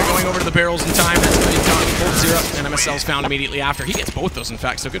spot the player going over to the barrels in time. That's going to be coldzera, and MSL's found immediately after. He gets both those, in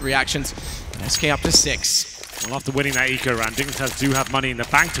fact, so good reactions. SK up to 6. Well, after winning that eco round, Dignitas do have money in the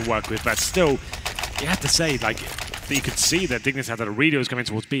bank to work with, but still, you have to say, like, you could see that Dignitas had that Aurelio was coming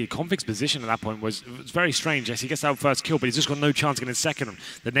towards B. Config's position at that point was very strange. Yes, he gets that first kill, but he's just got no chance of getting second.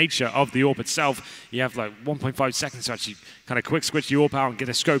 The nature of the AWP itself, you have like 1.5 seconds to actually kind of quick switch the AWP out and get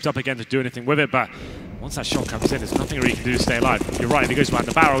it scoped up again to do anything with it, but once that shot comes in, there's nothing really he can do to stay alive. You're right, if he goes behind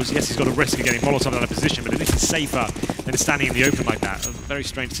the barrels, yes, he's got a risk of getting Molotov out of position, but at least it's safer than standing in the open like that. A very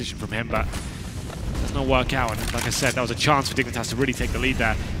strange decision from him, but it does not work out. And like I said, that was a chance for Dignitas to really take the lead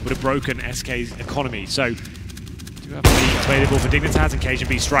there. Would have broken SK's economy. So, do have a lead available for Dignitas, and Cajun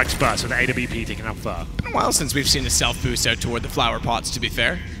B strikes first with the AWP taking out fur. Been a while since we've seen a self-boost out toward the flower pots, to be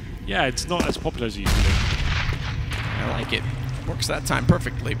fair. Yeah, it's not as popular as it used to be. I like it. Works that time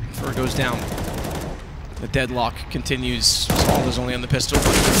perfectly. Fur goes down. The deadlock continues. Small is only on the pistol,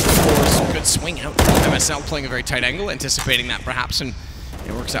 but a good swing out. MSL playing a very tight angle, anticipating that perhaps, and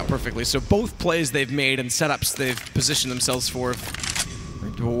it works out perfectly. So both plays they've made and setups they've positioned themselves for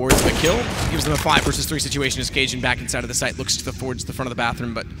towards the kill. Gives them a 5 versus 3 situation as Cajun back inside of the site looks towards the front of the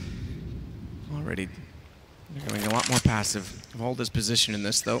bathroom, but already they're going a lot more passive. Valda's position in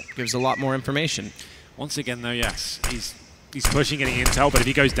this, though, gives a lot more information. Once again, though, yes, he's pushing, getting intel, but if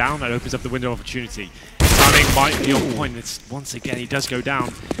he goes down, that opens up the window of opportunity. Timing might be on point. It's, once again, he does go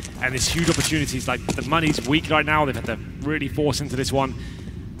down, and there's huge opportunities. Like, the money's weak right now. They've had to really force into this one.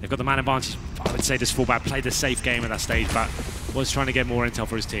 They've got the man advantage. I would say just fall back, played a safe game at that stage, but was trying to get more intel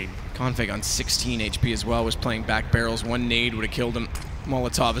for his team. Config on 16 HP as well, was playing back barrels. One nade would have killed him.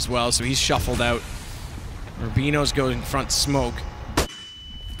 Molotov as well, so he's shuffled out. Rubino's going front smoke.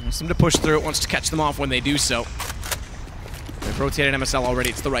 Wants them to push through it, wants to catch them off when they do so. They've rotated MSL already,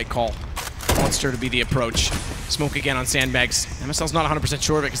 it's the right call. Monster to be the approach. Smoke again on sandbags. MSL's not 100%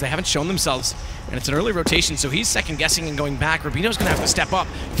 sure of it because they haven't shown themselves. And it's an early rotation, so he's second guessing and going back. Rubino's going to have to step up.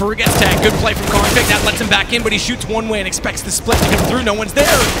 Fur gets tagged. Good play from Config. That lets him back in, but he shoots one way and expects the split to come through. No one's there.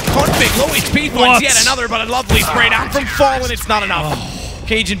 Config, low HP, finds yet another, but a lovely spray down from Fallen. It's not enough.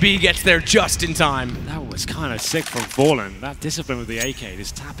 Cajun B gets there just in time. That was kind of sick from Fallen. That discipline with the AK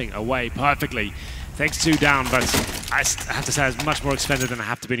is tapping away perfectly. Takes 2 down, but I have to say it's much more expended than I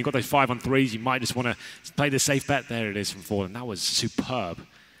have to be. And you've got those 5-on-3s. You might just want to play the safe bet. There it is from Fallen. That was superb.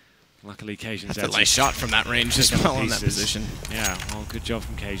 Luckily, Cajun's That's a nice shot from that range as well in that position. Yeah, well, good job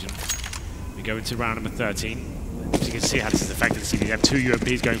from Cajun. We go into round number 13. As you can see how this is affected the CDM. 2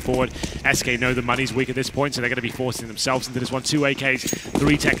 UMPs going forward. SK know the money's weak at this point, so they're going to be forcing themselves into this one. 2 AKs,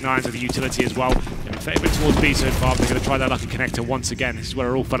 3 Tech 9s with the utility as well. They're in favour towards B so far, but they're going to try that lucky connector once again. This is where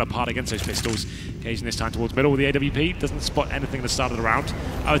it all fell apart against those pistols. Cajun this time towards middle with the AWP. Doesn't spot anything at the start of the round.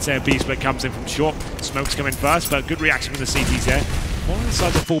 I would say a B split comes in from short. Smoke's coming first, but good reaction from the CTs there. One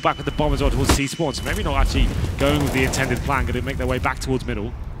decides to fall back with the bomb as well towards C-spawn, so maybe not actually going with the intended plan, going to make their way back towards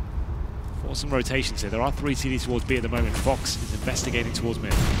middle. For some rotations here. There are 3 CDs towards B at the moment. Fox is investigating towards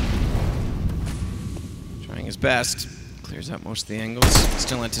mid. Trying his best. Clears out most of the angles.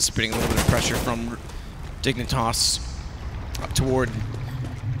 Still anticipating a little bit of pressure from Dignitas up toward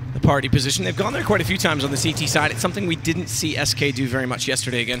the party position. They've gone there quite a few times on the CT side. It's something we didn't see SK do very much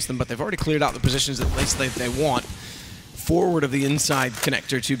yesterday against them, but they've already cleared out the positions that at least they want. Forward of the inside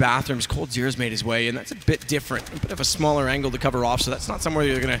connector to bathrooms, Cold Zero's made his way, and that's a bit different. A bit of a smaller angle to cover off, so that's not somewhere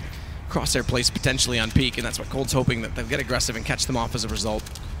you're going to cross their place potentially on peak, and that's what Cold's hoping, that they'll get aggressive and catch them off as a result.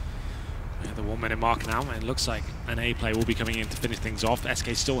 Yeah, the 1 minute mark now, and it looks like an A play will be coming in to finish things off.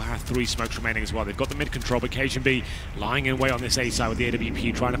 SK still have 3 smokes remaining as well. They've got the mid control, but Cajun B lying in wait on this A side with the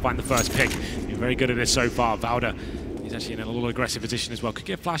AWP, trying to find the first pick. Been very good at this so far. Valda, he's actually in a little aggressive position as well. Could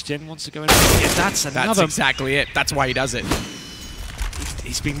get flashed in, wants to go in. Yeah, that's exactly it. That's why he does it.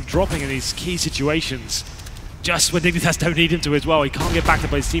 He's been dropping in these key situations just when Dignitas don't need him to as well. He can't get back to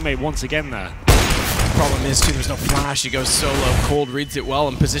his teammate once again there. The problem is, too, there's no flash. He goes solo. Cold reads it well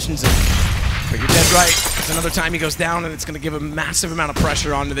and positions him. But you're dead right. It's another time he goes down, and it's going to give a massive amount of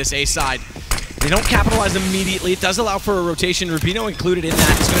pressure onto this A side. They don't capitalize immediately. It does allow for a rotation. Rubino included in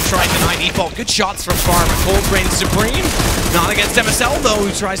that. He's going to try and deny default. Good shots from Farm. Cold reigns supreme. Not against MSL, though,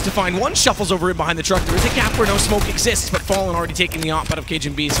 who tries to find one. Shuffles over in behind the truck. There is a gap where no smoke exists, but Fallen already taking the op out of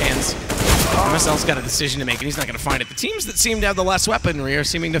Cajun B's hands. MSL's got a decision to make, and he's not going to find it. The teams that seem to have the less weaponry are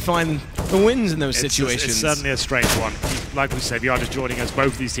seeming to find the wins in those situations. It's certainly a strange one. Like we said, if you are just joining us,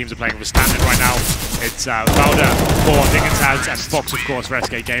 both of these teams are playing with a standard right now. It's Valda for Dignitas and Fox, of course, for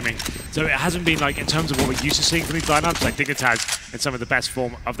SK Gaming. So it hasn't been like, in terms of what we're used to seeing from these lineups, like Dignitas in some of the best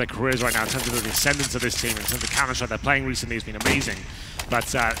form of their careers right now, in terms of the ascendance of this team, in terms of the Counter-Strike they're playing recently has been amazing.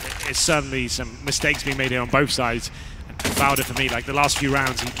 But it's certainly some mistakes being made here on both sides. Valda, for me, like the last few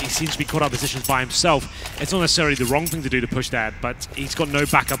rounds, he seems to be caught out of positions by himself. It's not necessarily the wrong thing to do to push that, but he's got no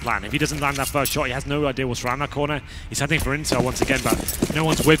backup plan. If he doesn't land that first shot, he has no idea what's around that corner. He's hunting for intel once again, but no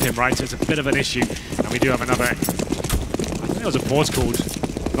one's with him, right? So it's a bit of an issue. And we do have another, I think it was a pause called,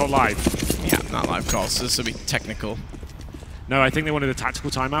 not live. Yeah, not live call, so this will be technical. No, I think they wanted a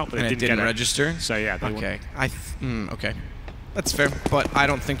tactical timeout, but and it didn't get register. So yeah, they okay. Okay. That's fair, but I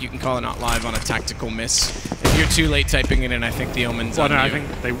don't think you can call it not live on a tactical miss. If you're too late typing it in, I think the omen's on you. I think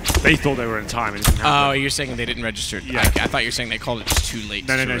they thought they were in time. And it didn't happen. Oh, you're saying they didn't register it? Yeah. I thought you were saying they called it just too late.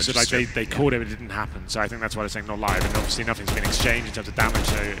 No. So like they called it, but it didn't happen. So I think that's why they're saying not live. And obviously nothing's been exchanged in terms of damage,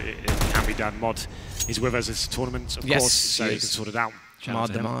 so it can be done. Mod is with us this tournament, of course, so he can sort it out.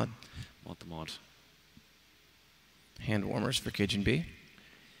 Mod the mod. Mod the mod. Hand warmers for Cajun B.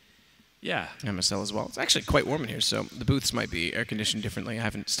 Yeah. MSL as well. It's actually quite warm in here, so the booths might be air-conditioned differently. I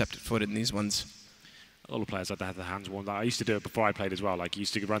haven't stepped foot in these ones. A lot of players like to have their hands warmed. I used to do it before I played as well. Like, you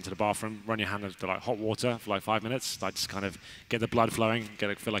used to run to the bathroom, run your hand into like hot water for like 5 minutes. Like, just kind of get the blood flowing,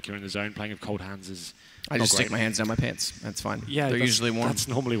 feel like you're in the zone. Playing with cold hands is I just stick my hands down my pants. That's fine. Yeah, they're usually warm. That's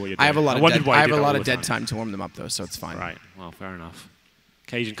normally what you're doing. I have a lot of dead time to warm them up, though, so it's fine. Right. Well, fair enough.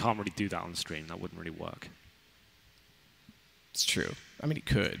 Cajun can't really do that on stream. That wouldn't really work. It's true. I mean, he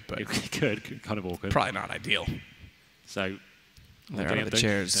could, but... He could, kind of awkward. Probably not ideal. So... They're out of the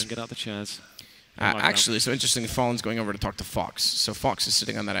chairs. Don't get out the chairs. Actually, so interesting, Fallen's going over to talk to Fox. So Fox is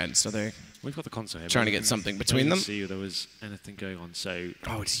sitting on that end, so they're... We've got the console here. Trying to get something between them. See if there was anything going on, so...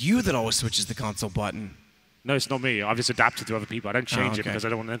 Oh, it's you that always switches the console button. No, it's not me. I've just adapted to other people. I don't change it because I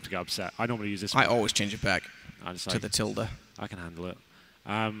don't want them to get upset. I normally use this one. I always change it back to the tilde. I can handle it.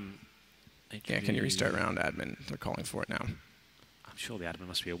 Yeah, can you restart round, admin? They're calling for it now. I'm sure the admin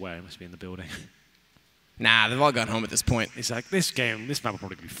must be aware. He must be in the building. Nah, they've all gone home at this point. He's like, this map will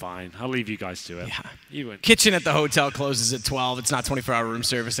probably be fine. I'll leave you guys to it. Yeah. You win. Kitchen at the hotel closes at 12. It's not 24-hour room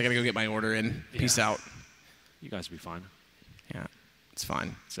service. I gotta go get my order in. Peace out. You guys will be fine. Yeah, it's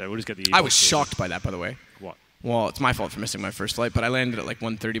fine. So we'll just get the... I was shocked by that, by the way. What? Well, it's my fault for missing my first flight, but I landed at like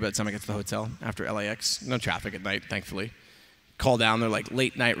 1:30 by the time I got to the hotel after LAX. No traffic at night, thankfully. Call down, they're like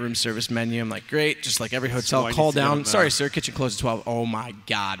late night room service menu. I'm like, great, just like every hotel. So call down. Sorry, sir, kitchen closed at 12. Oh my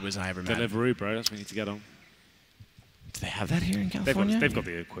God, was I ever mad. Deliveroo, bro, that's what we need to get on. Do they have that here in California? They've got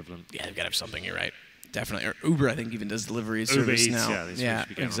the equivalent. Yeah, they've got to have something, you're right. Definitely. Or Uber, I think, even does delivery Uber service Eats, now. Yeah,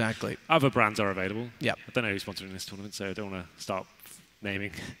 exactly. Other brands are available. Yep. I don't know who's sponsoring this tournament, so I don't want to start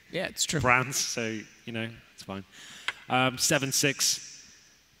naming it's true. brands, so, you know, it's fine. 7-6,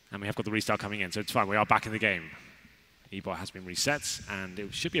 and we have got the restart coming in, so it's fine. We are back in the game. Ebot has been reset, and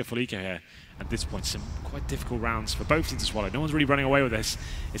it should be a full eco here. At this point, some quite difficult rounds for both teams to swallow. No one's really running away with this.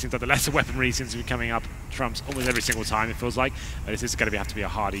 It seems like the lesser weaponry seems to be coming up trumps almost every single time, it feels like. This is going to have to be a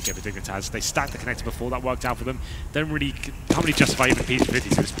hard eco for Dignitas. They stacked the connector before, that worked out for them. Can't really justify even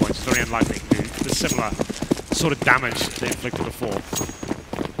P50s at this point. It's very unlikely to do the similar sort of damage they inflicted before.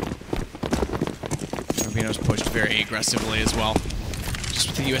 Rubino's pushed very aggressively as well. Just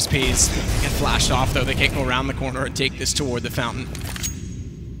with the USPs. They get flashed off, though. They can't go around the corner and take this toward the fountain.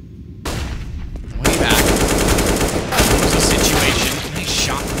 Way back. There's a situation. Nice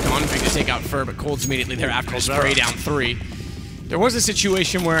shot from Config to take out Fur, but Cold's immediately thereafter to spray down 3. There was a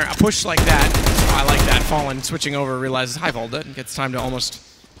situation where a push like that, I like that, Fallen switching over, realizes, hi, Volda, and gets time to almost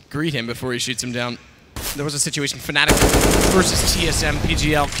greet him before he shoots him down. There was a situation, Fnatic versus TSM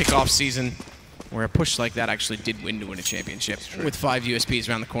PGL kickoff season, where a push like that actually did win to win a championship with 5 USPs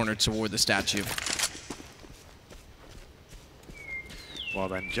around the corner toward the statue. Well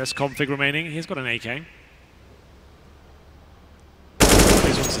then, just Config remaining. He's got an AK.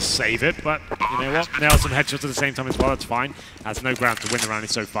 He wants to save it, but you know what? Nails some headshots at the same time as well, that's fine. Has no ground to win the round,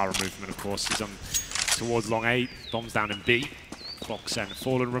 he's so far removed from it, of course. He's on towards long A, bombs down in B. Fox and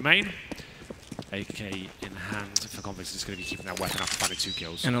Fallen remain. AK in hand for Config is just going to be keeping that weapon up, finding 2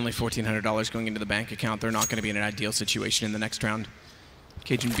 kills. And only $1,400 going into the bank account. They're not going to be in an ideal situation in the next round.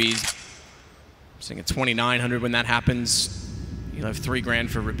 Cajun Bees sitting at $2,900 when that happens. You'll have $3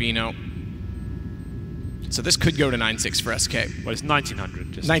 grand for Rubino. So this could go to 9-6 for SK. Well, it's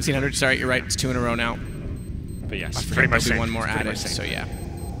 1,900. 1,900, sorry, you're right. It's 2 in a row now. But yes, pretty much one more added, so yeah.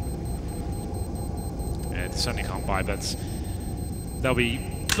 Yeah, they certainly can't buy bets. They'll be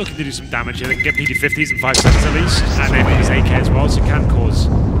looking to do some damage here. They can get PD50s in 5 seconds at least, and they use AK as well, so it can cause a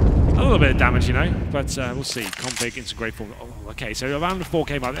little bit of damage, you know. But we'll see. Config into great form. Oh, okay, so around the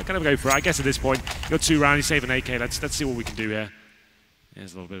 4K mark, they're going to go for it. I guess at this point, you've got 2 rounds, you save an AK. Let's see what we can do here.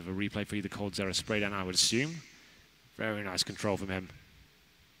 There's a little bit of a replay for you. The Cold Zero spray down, I would assume. Very nice control from him.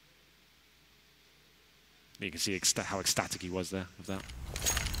 You can see how ecstatic he was there with that.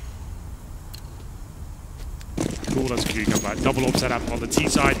 Cool as a cucumber. Double orb set up on the T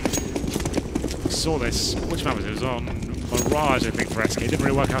side. Saw this. Which map was it? It was on Mirage, I think, for SK. Didn't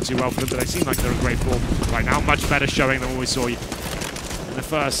really work out too well for them, but they seem like they're in great form right now. Much better showing than what we saw in the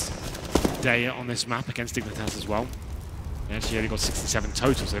first day on this map against Dignitas as well. They actually only got 67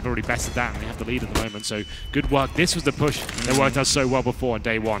 total, so they've already bested that, and they have the lead at the moment. So good work. This was the push that worked out so well before on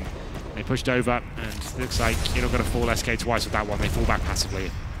day 1. They pushed over, and it looks like you're not going to fall SK twice with that one. They fall back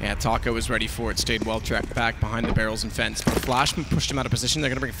passively. Yeah, Taco was ready for it, stayed well tracked back behind the barrels and fence. But Flash pushed him out of position. They're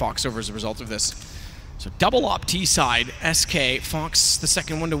going to bring Fox over as a result of this. So double op T side, SK. Fox, the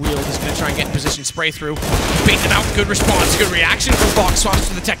second one to wield, is going to try and get in position, spray through. Bait them out, good response, good reaction from Fox. Swaps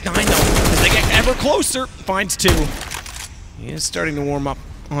to the Tech 9 though. As they get ever closer, finds 2. He is starting to warm up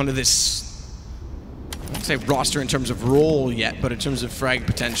onto this, I won't say roster in terms of role yet, but in terms of frag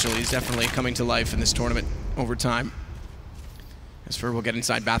potential, he's definitely coming to life in this tournament over time. As Fur will get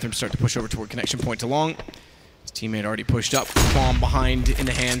inside bathroom, start to push over toward connection point along. His teammate already pushed up, bomb behind in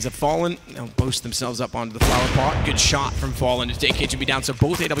the hands of Fallen. They'll boost themselves up onto the flower pot. Good shot from Fallen to take HB down, so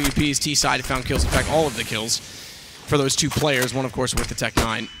both AWPs T-side have found kills. In fact, all of the kills for those 2 players, one of course with the Tech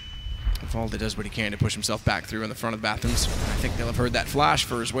 9. Valda does what he can to push himself back through in the front of the bathrooms. I think they'll have heard that flash.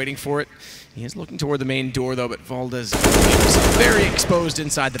 Fur is waiting for it. He is looking toward the main door, though, but Valda's very exposed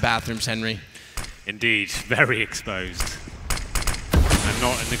inside the bathrooms, Henry. Indeed, very exposed. And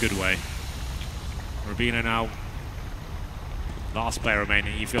not in a good way. Rubino now, last player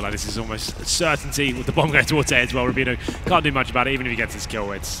remaining. You feel like this is almost a certainty with the bomb going towards A as well. Rubino can't do much about it. Even if he gets his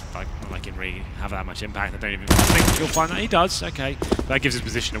kill, it's like, not like he can really have that much impact. I don't even think he'll find that. He does, okay. That gives his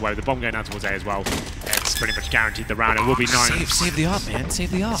position away. The bomb going down towards A as well. It's pretty much guaranteed the round. It will be 9. Save the op, man.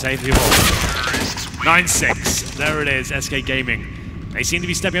 Save the op. Save the op. 9-6. There it is, SK Gaming. They seem to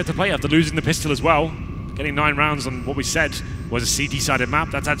be stepping up to play after losing the pistol as well. getting 9 rounds on what we said was a CT-sided map.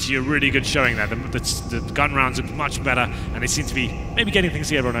 That's actually a really good showing there. The gun rounds are much better, and they seem to be maybe getting things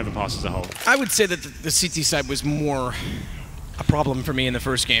together on Overpass as a whole. I would say that the CT side was more a problem for me in the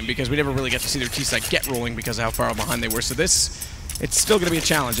first game because we never really get to see their T side get rolling because of how far behind they were. So it's still going to be a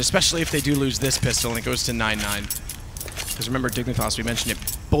challenge, especially if they do lose this pistol and it goes to 9-9. Because remember, Dignitas, we mentioned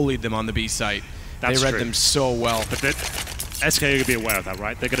it, bullied them on the B site. They read them so well. But SK are going to be aware of that,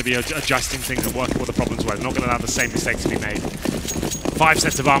 right? They're going to be adjusting things and working what the problems were. They're not going to allow the same mistakes to be made. 5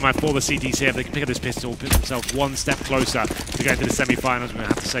 sets of armor for the CTs here. If they can pick up this pistol, put themselves one step closer to go into the semi-finals. We're going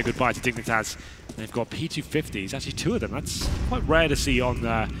to have to say goodbye to Dignitas. They've got P250s, actually 2 of them. That's quite rare to see on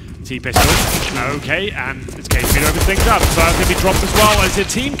the T-pistol. Okay, and it's KP open things up. So that's going to be dropped as well. It's a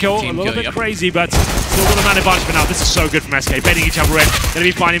team kill, a little bit crazy, but still got a man advantage for now. This is so good from SK, baiting each other in. Going to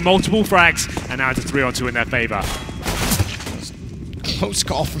be finding multiple frags, and now it's a 3-on-2 in their favor. Close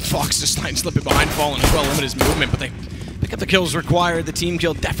call from Fox, just trying to slip it behind Fallen as well, limit his movement, but they pick up the kills required. The team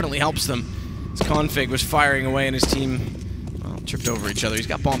kill definitely helps them. As Config was firing away and his team tripped over each other. He's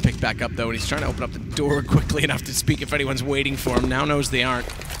got bomb picked back up though, and he's trying to open up the door quickly enough to speak if anyone's waiting for him. Now knows they aren't.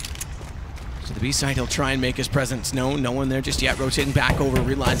 So the B side, he'll try and make his presence known. No one there just yet. Rotating back over,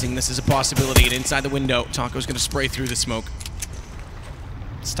 realizing this is a possibility. And inside the window, Taco's going to spray through the smoke.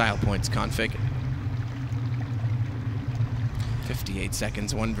 Style points, Config. 58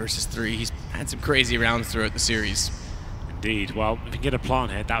 seconds, 1 versus 3. He's had some crazy rounds throughout the series. Indeed. Well, if he can get a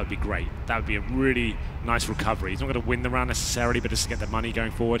plant here, that would be great. That would be a really nice recovery. He's not going to win the round necessarily, but just to get the money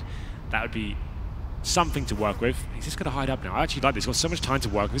going forward, that would be something to work with. He's just going to hide up now. I actually like this. He's got so much time to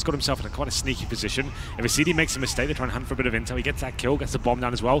work. He's got himself in quite a sneaky position. If a CD makes a mistake, they try and hunt for a bit of intel. He gets that kill, gets the bomb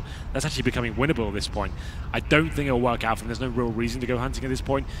down as well. That's actually becoming winnable at this point. I don't think it'll work out for him. There's no real reason to go hunting at this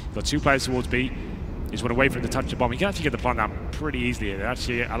point. You've got 2 players towards B. You just want to wait for him to touch the bomb. He can actually get the plant down pretty easily. They're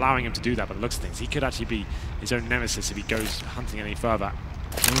actually allowing him to do that by the looks of things. He could actually be his own nemesis if he goes hunting any further.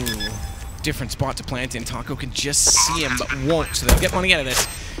 Ooh, different spot to plant in. Taco can just see him, but won't, so they'll get money out of this.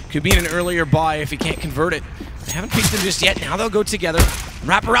 Could be an earlier buy if he can't convert it. They haven't picked him just yet. Now they'll go together.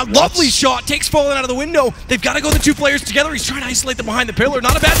 Wrap around. Lovely shot. Takes Fallen out of the window. They've got to go the 2 players together. He's trying to isolate them behind the pillar.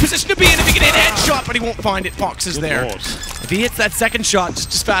 Not a bad position to be in if he can hit a headshot, but he won't find it. Fox is there. If he hits that second shot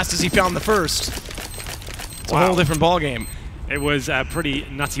just as fast as he found the first, it's a whole different ballgame. It was a pretty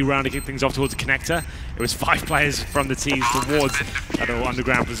nutty round to kick things off towards the connector. It was 5 players from the teams towards that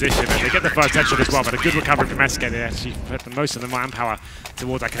underground position, and they get the first headshot as well, but a good recovery from SK. They actually put most of the manpower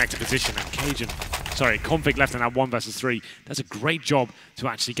towards that connector position, and Config left in that 1 versus 3. Does a great job to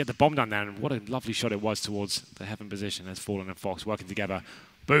actually get the bomb down there, and what a lovely shot it was towards the Heaven position. There's Fallen and Fox working together.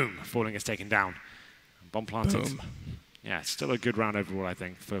 Boom! Fallen gets taken down. Bomb planted. Boom. Yeah, still a good round overall, I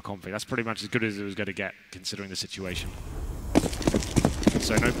think, for Config. That's pretty much as good as it was going to get, considering the situation.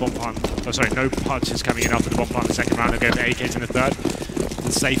 So no bomb plant, no punches coming in after the bomb plant in the second round. They'll go for AKs in the third.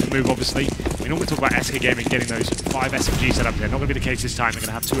 The safer move, obviously. We normally talk about SK Gaming getting those 5 SMGs set up there. Not going to be the case this time. They're going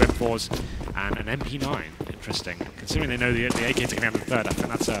to have 2 M4s and an MP9. Interesting. Considering they know the AKs are coming out in the third, I think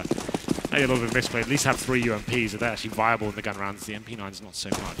that's maybe a little bit of misplay. At least have 3 UMPs. If they're actually viable in the gun rounds, the MP9's not so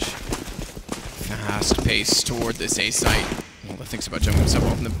much. Fast pace toward this A site. Well, the thinks about jumping himself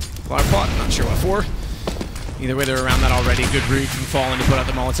off in the flower pot. I'm not sure what for. Either way, they're around that already. Good read from Fallen to put out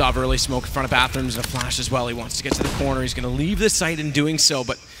the Molotov early. Smoke in front of bathrooms and a flash as well. He wants to get to the corner. He's going to leave the site in doing so,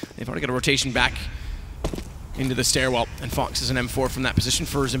 but they've already got a rotation back into the stairwell. And Fox is an M4 from that position,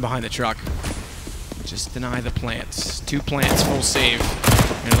 furs in behind the truck. Just deny the plants. 2 plants, full save.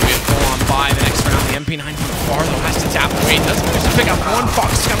 And it'll be a full-on buy the next round. The MP9 from far, though, has to tap away. Doesn't manage to pick up 1.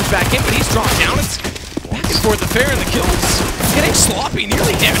 Fox comes back in, but he's dropped down. It's back and forth affair, and the kills getting sloppy.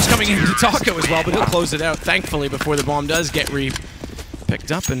 Nearly damage coming into Taco as well, but he'll close it out, thankfully, before the bomb does get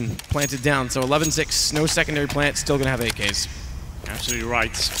picked up and planted down. So 11-6, no secondary plant, still going to have AKs. Absolutely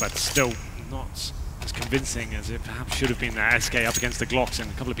right, but still not as convincing as it perhaps should have been there. SK up against the Glocks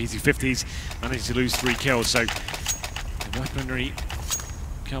and a couple of PC-50s, managed to lose 3 kills. So the weaponry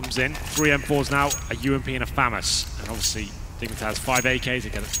comes in. 3 M4s now, a UMP and a FAMAS. And obviously, Dignitas has 5 AKs, they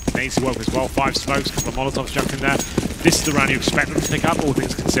get grenades to work as well, 5 smokes, a couple of Molotovs jumped in there. This is the round you expect them to pick up, all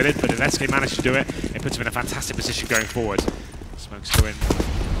things considered, but if SK manage to do it, it puts them in a fantastic position going forward. Smokes go in.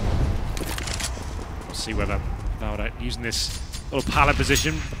 We'll see whether Valda using this little pallet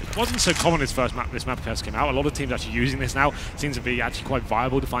position. It wasn't so common this map first came out. A lot of teams actually using this now. It seems to be actually quite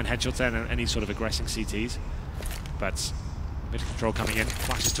viable to find headshots there and any sort of aggressing CTs. But mid control coming in,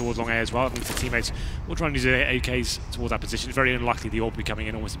 flashes towards long A as well. It means the teammates will try and use their AKs towards that position. It's very unlikely the AWP will be coming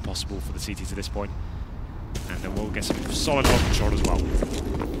in, almost impossible for the CTs at this point. And then we'll get some solid hold control as well.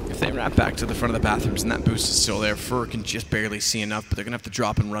 If they wrap back to the front of the bathrooms and that boost is still there, Fur can just barely see enough, but they're going to have to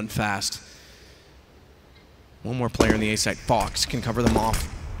drop and run fast. One more player in the A site. Fox can cover them off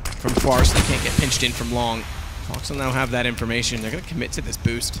from far so they can't get pinched in from long. Fox will now have that information. They're going to commit to this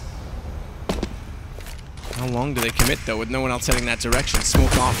boost. How long do they commit, though, with no one else heading that direction?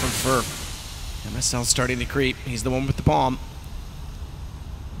 Smoke off from Fur. MSL starting to creep. He's the one with the bomb.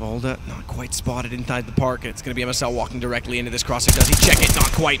 Volda not quite spotted inside the park. It's going to be MSL walking directly into this crossing. Does he check it?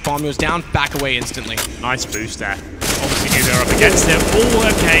 Not quite. Bomb goes down. Back away instantly. Nice boost there. Obviously knew they were up against him.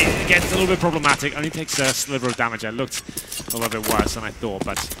 Oh, okay. Against a little bit problematic. Only takes a sliver of damage. It looked a little bit worse than I thought,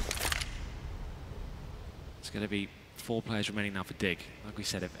 but it's going to be 4 players remaining now for Dig. Like we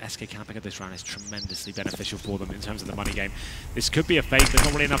said, if SK can pick up this round, it's tremendously beneficial for them in terms of the money game. This could be a fake. There's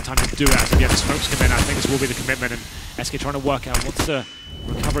not really enough time to do it as we get the smokes come in. I think this will be the commitment, and SK trying to work out what's the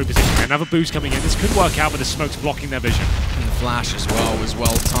recovery position. Another boost coming in. This could work out, but the smoke's blocking their vision. And the flash as well was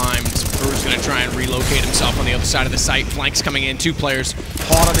well timed. Fur's going to try and relocate himself on the other side of the site. Flanks coming in. 2 players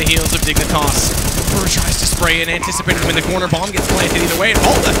hot on the heels of Dignitas. Fur tries to spray in, anticipated him in the corner. Bomb gets planted either way,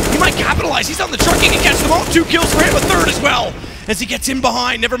 and he might capitalize. He's on the truck. He can catch them all. 2 kills for him, a 3rd as well, as he gets in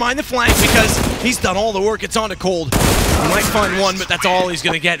behind. Never mind the flank, because he's done all the work. It's on to Cold. He might find one, but that's all he's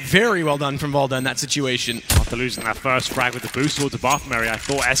going to get. Very well done from Volda in that situation. After losing that first frag with the boost towards the bathroom area, I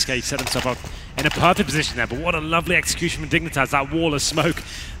thought SK set himself up in a perfect position there, but what a lovely execution from Dignitas. That wall of smoke.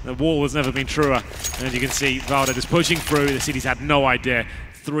 The wall has never been truer. And as you can see, Valda is pushing through. The city's had no idea.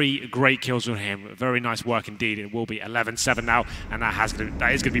 3 great kills from him. Very nice work indeed. It will be 11-7 now, and that is going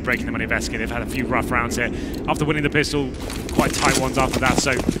to be breaking the money of SK. They've had a few rough rounds here. After winning the pistol, quite tight ones after that,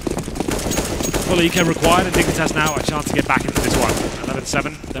 so full eco required, and Dignitas now a chance to get back into this one.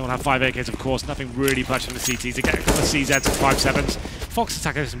 11-7. They will have 5 AKs, of course. Nothing really much from the CTs. They get a couple of CZs and 5-7s. Fox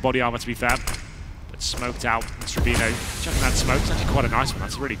attacking some body armor, to be fair, but smoked out. Strabino chucking that smoke. It's actually quite a nice one.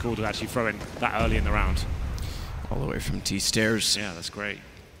 That's really cool to actually throw in that early in the round. All the way from T-stairs. Yeah, that's great.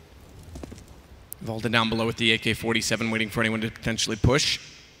 Volda down below with the AK-47, waiting for anyone to potentially push.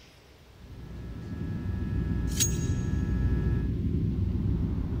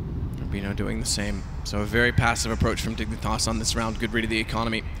 Rubino doing the same. So a very passive approach from Dignitas on this round. Good read of the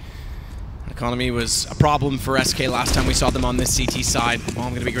economy. Economy was a problem for SK last time we saw them on this CT side. Well,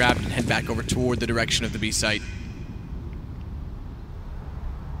 I'm going to be grabbed and head back over toward the direction of the B site.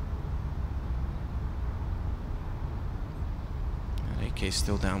 AK's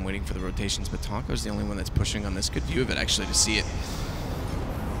still down waiting for the rotations, but Taco's the only one that's pushing on this. Good view of it, actually, to see it.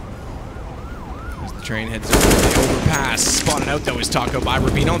 As the train heads over the overpass. Spotted out, though, is Taco by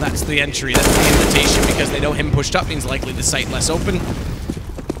Rubino. That's the entry, that's the invitation, because they know him pushed up means likely the site less open.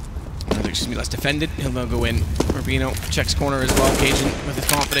 Excuse me, less defended. He'll now go in. Rubino checks corner as well. Cajun, with his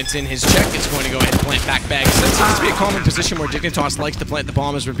confidence in his check, is going to go ahead and plant back bag. So that seems to be a common position where Dignitas likes to plant the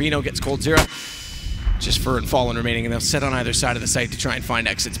bomb as Rubino gets cold zero. Just Fur and Fallen remaining, and they'll set on either side of the site to try and find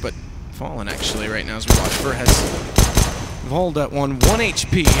exits, but Fallen actually right now as we watch. Fur has Volda on 1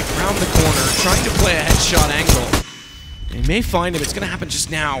 HP around the corner, trying to play a headshot angle. And he may find him. It's going to happen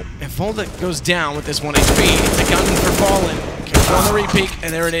just now. If Volda goes down with this 1 HP, it's a gun for Fallen. Careful on the re-peek,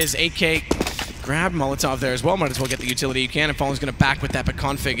 and there it is. AK grab Molotov there as well. Might as well get the utility you can, and Fallen's going to back with that, but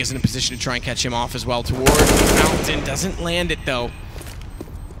Config is in a position to try and catch him off as well toward the mountain. Doesn't land it, though.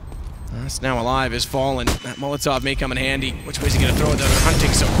 That's now alive is Fallen. That Molotov may come in handy. Which way is he going to throw it? They're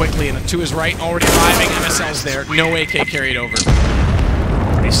hunting so quickly, and to his right, already arriving. MSL's there. No AK carried over.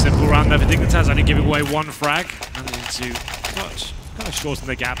 Pretty simple round there for Dignitas, only giving away 1 frag. And into kind of shorten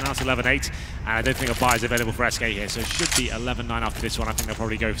the gap. Now it's 11-8. And I don't think a buy is available for SK here, so it should be 11-9 after this one. I think they'll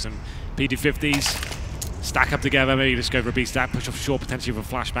probably go for some PD50s. Stack up together, maybe just go for a B-stack, push off short, potentially with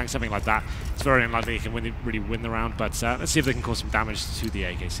a flashbang, something like that. It's very unlikely he can really win the round, but let's see if they can cause some damage to the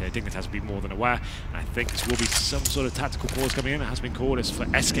AKs here. Dignitas will be more than aware, and I think this will be some sort of tactical pause coming in. It has been called. It's for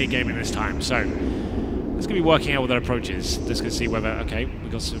SK Gaming this time, so let's going to be working out what their approach is. Just going to see whether, okay,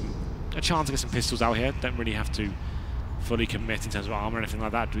 we've got a chance to get some pistols out here. Don't really have to fully commit in terms of armor or anything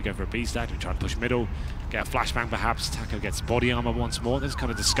like that. Do we go for a B-stack? Do we try and push middle? Get a flashbang perhaps? Taco gets body armor once more. They're just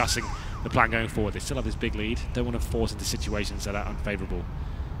kind of discussing the plan going forward. They still have this big lead. Don't want to force into situations that are unfavorable.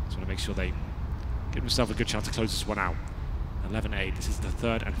 Just want to make sure they give themselves a good chance to close this one out. 11-8. This is the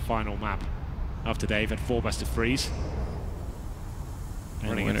 3rd and final map of today. They've had 4 best of 3s.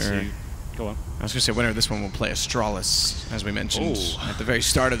 Running into... Go on. I was going to say winner of this one will play Astralis, as we mentioned at the very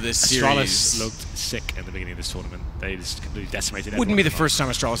start of this series. Astralis looked sick at the beginning of this tournament. They just completely decimated everyone. Wouldn't be the first time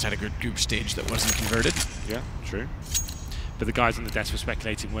Astralis had a good group stage that wasn't converted. Yeah, true. But the guys on the desk were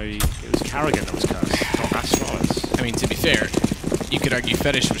speculating where it was Carrigan that was cursed, not Astralis. I mean, to be fair, you could argue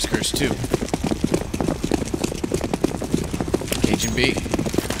Fetish was cursed too. Cajun B,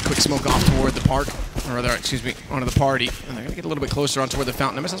 quick smoke off toward the park. Or rather, excuse me, onto the party. And they're going to get a little bit closer on toward the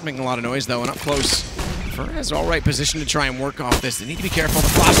fountain. MSL's making a lot of noise, though, and up close. Ferez all right positioned to try and work off this. They need to be careful. The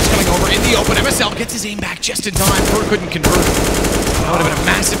flash is coming over in the open. MSL gets his aim back just in time. Fer couldn't convert. That would have been a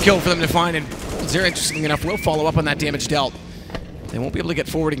massive kill for them to find, and Zera, interestingly enough, will follow up on that damage dealt. They won't be able to get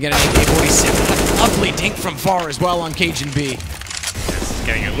forward and get an AK-47. A lovely dink from Far as well on Cajun B. This is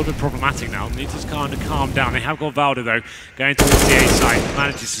getting a little bit problematic now. Dignitas kind of calm down. They have got Valda though, going towards the A side.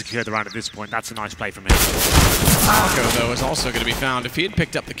 Manages to secure the round at this point. That's a nice play from him. Taco, though, is also going to be found. If he had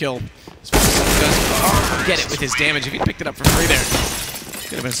picked up the kill, does get it with his damage. If he'd picked it up for free there,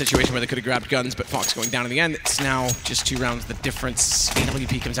 could have been a situation where they could have grabbed guns, but Fox going down in the end. It's now just 2 rounds the difference.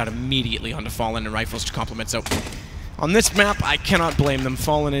 AWP comes out immediately onto Fallen and Rifles to complement. So on this map, I cannot blame them.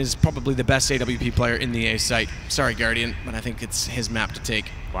 Fallen is probably the best AWP player in the A site. Sorry, Guardian, but I think it's his map to take.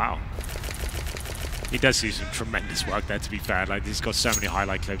 Wow. He does do some tremendous work there, to be fair. Like, he's got so many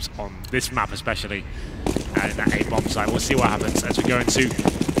highlight clips on this map, especially in that A-bomb site. We'll see what happens as we go into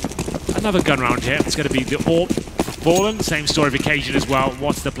another gun round here. It's going to be the AWP for Fallen. Same story of occasion as well.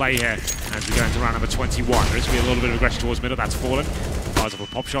 What's the play here as we go into round number 21? There's going to be a little bit of aggression towards middle. That's Fallen. Fires up a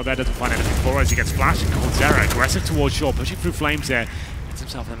pop shot there. Doesn't find anything for it as he gets flashed. And coldzera aggressive towards short, pushing through flames there. Gets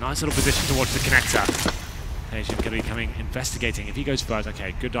himself in a nice little position towards the connector. Asian going to be coming, investigating. If he goes first,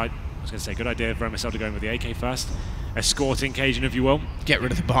 okay, good idea for MSL to go in with the AK first. Escorting Cajun, if you will. Get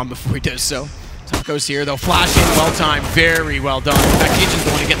rid of the bomb before he does so. Taco's here, though. Flash in, well timed, very well done. In fact, Cajun's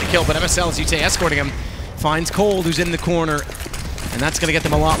the one to get the kill, but MSL, as you say, escorting him, finds Cold, who's in the corner. And that's going to get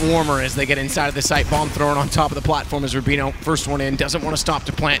them a lot warmer as they get inside of the site. Bomb thrown on top of the platform as Rubino, first one in, doesn't want to stop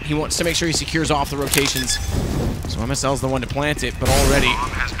to plant. He wants to make sure he secures off the rotations. So MSL's the one to plant it, but already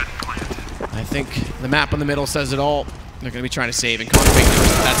I think the map in the middle says it all. They're going to be trying to save, and Config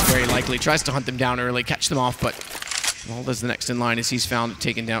first, that's very likely. Tries to hunt them down early, catch them off, but Wall does the next in line as he's found,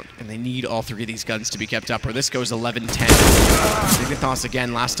 taken down, and they need all 3 of these guns to be kept up, or this goes 11-10. Dignitas,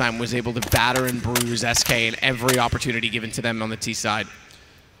 again, last time was able to batter and bruise SK in every opportunity given to them on the T side.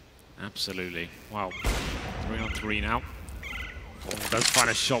 Absolutely. Wow. 3-on-3 now. Wall does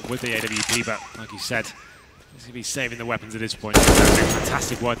find a shot with the AWP, but like you said, he's going to be saving the weapons at this point. He's doing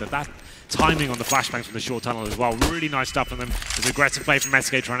fantastic work. That timing on the flashbangs from the short tunnel as well. Really nice stuff from them. There's aggressive play from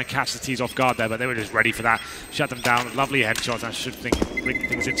SK trying to catch the T's off guard there, but they were just ready for that. Shut them down. Lovely headshots. That should bring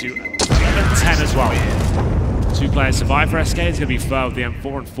things into 11-10 as well. 2 players survive for SK. It's going to be Fur with the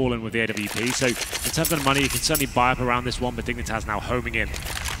M4 and Fallen with the AWP. So in terms of money, you can certainly buy up around this one, but Dignitas now homing in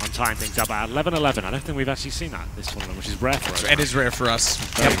on tying things up at 11-11. I don't think we've actually seen that this tournament, which is rare for us. It is rare for us.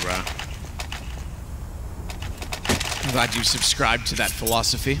 Very rare. I'm glad you subscribe to that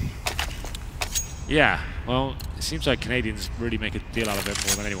philosophy. Yeah, well, it seems like Canadians really make a deal out of it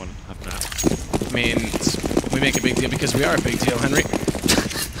more than anyone have now. I mean, we make a big deal because we are a big deal, Henry.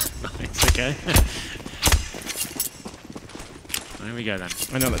 Nice, okay. There we go then.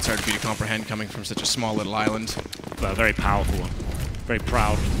 I know that's hard for you to comprehend coming from such a small little island. But a very powerful one. Very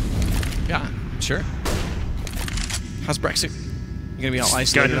proud. Yeah, sure. How's Brexit? You gonna be all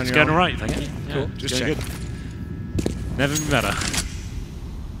isolated on your own? It's going alright, thank you. Yeah, cool, just check. Good. Never been better.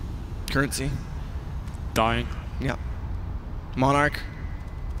 Currency. Dying. Yeah. Monarch.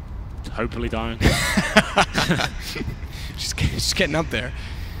 Hopefully dying. just getting up there.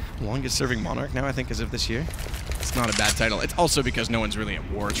 Longest serving monarch now, I think, as of this year. It's not a bad title. It's also because no one's really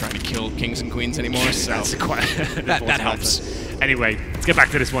at war trying to kill kings and queens anymore, so that's quite that helps. Anyway, let's get back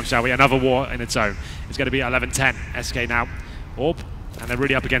to this one, shall we? Another war in its own. It's going to be 11-10. SK now. AWP. And they're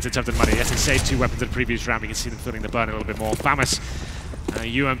really up against it in terms of money. Yes, they saved 2 weapons in the previous round. We can see them feeling the burn a little bit more. Famous.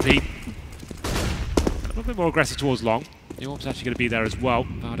 UMP. A little bit more aggressive towards long. The AWP's actually going to be there as well.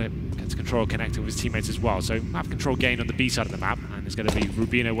 Valda gets control connected with his teammates as well. So map control gained on the B side of the map. And there's going to be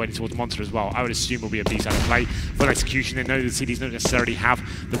Rubino waiting towards Monster as well. I would assume will be a B side of play. Full execution. They know the CDs don't necessarily have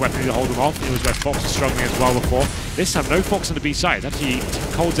the weaponry to hold them off. It was where Fox was struggling as well before. This time, no Fox on the B side. It's actually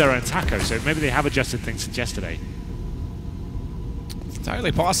coldzera and Taco. So maybe they have adjusted things since yesterday.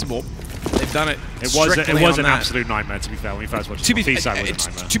 Entirely possible. They've done it. It was an absolute nightmare, to be fair, when we first watched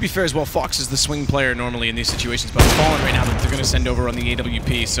it. To be fair as well, Fox is the swing player normally in these situations, but Fallen right now that they're going to send over on the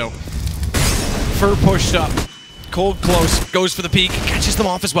AWP. So Fur pushed up. Cold close, goes for the peek, catches them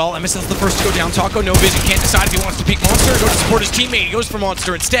off as well. MSL's the first to go down. Taco, no vision, can't decide if he wants to peek Monster or go to support his teammate. He goes for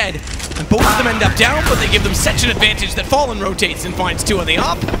Monster instead. And both of them end up down, but they give them such an advantage that Fallen rotates and finds 2 on the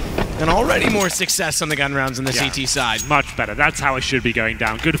up. And already more success on the gun rounds on the CT side. Much better. That's how it should be going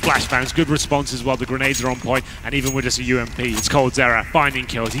down. Good flashbangs, good response as well. The grenades are on point, and even with just a UMP, it's coldzera finding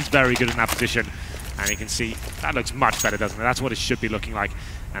kills. He's very good in that position. And you can see that looks much better, doesn't it? That's what it should be looking like.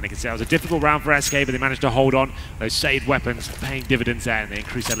 And you can see that was a difficult round for SK, but they managed to hold on. Those saved weapons paying dividends there, and they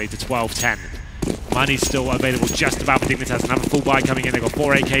increased that lead to 12-10. Money's still available just about for Dignitas. Another full buy coming in. They've got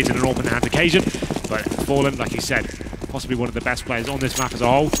 4 AKs and an AWP in the hand occasion. But Fallen, like you said, possibly one of the best players on this map as a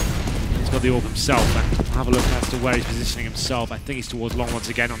whole. He's got the AWP himself. And we'll have a look as to where he's positioning himself. I think he's towards long once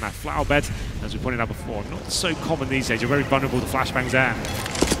again on that flower bed. As we pointed out before, not so common these days. You're very vulnerable to flashbangs there.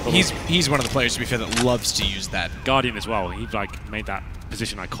 He's one of the players, to be fair, that loves to use that. Guardian as well. He like made that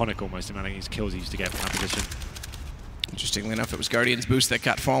position iconic almost, the amount of his kills he used to get from that position. Interestingly enough, it was Guardian's boost that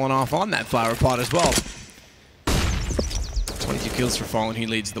got Fallen off on that flower pot as well. 22 kills for Fallen, he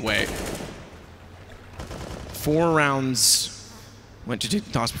leads the way. 4 rounds went to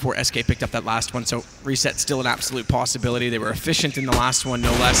Dignitas before SK picked up that last one, so reset still an absolute possibility. They were efficient in the last one,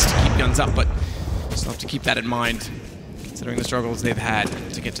 no less, to keep guns up, but still have to keep that in mind. Considering the struggles they've had,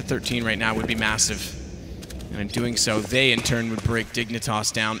 to get to 13 right now would be massive. And in doing so, they in turn would break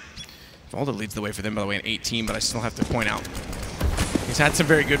Dignitas down. Valda leads the way for them, by the way, in 18, but I still have to point out, he's had some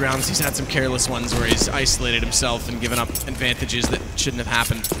very good rounds. He's had some careless ones where he's isolated himself and given up advantages that shouldn't have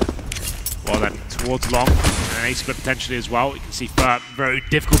happened. Well then, towards long, and ace split potentially as well. You can see Fur, very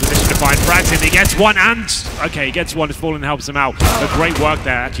difficult position to find frags in. He gets one, and okay, he gets one as Fallen helps him out. But great work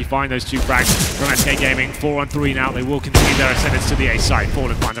there, actually find those 2 frags from SK Gaming. 4-on-3 now, they will continue their ascendance to the A side.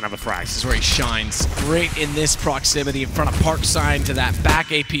 Fallen finds another frag. This is where he shines. Great in this proximity in front of Parkside to that back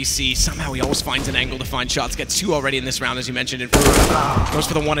APC. Somehow he always finds an angle to find shots. Gets 2 already in this round, as you mentioned. And goes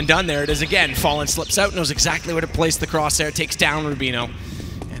for the 1 and done. There it is again. Fallen slips out, knows exactly where to place the crosshair, takes down Rubino.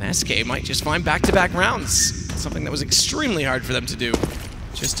 And SK might just find back-to-back rounds. Something that was extremely hard for them to do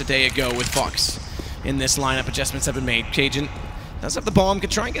just a day ago with Fox. In this lineup, adjustments have been made. Cajun does have the bomb, could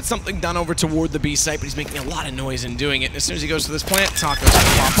try and get something done over toward the B site, but he's making a lot of noise in doing it. And as soon as he goes to this plant, Taco's gonna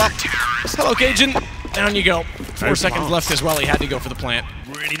pop up. Hello, Cajun. Down you go. 4 seconds left as well. He had to go for the plant.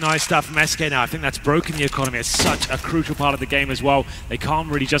 Really nice stuff from SK now. I think that's broken the economy. It's such a crucial part of the game as well. They can't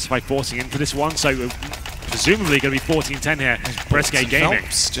really justify forcing into this one, so presumably going to be 14-10 here for SK Gaming.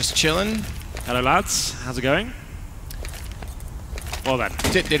 Phelps, just chilling. Hello, lads. How's it going? Well then.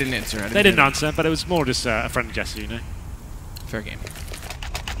 They didn't answer. They didn't answer, but it was more just a friendly gesture, you know. Fair game.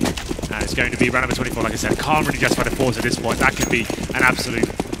 And it's going to be round number 24, like I said. Can't really justify the force at this point. That could be an absolute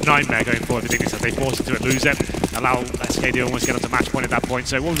nightmare going forward for Dignitas. They force into it, lose it, allow SK to almost get onto match point at that point.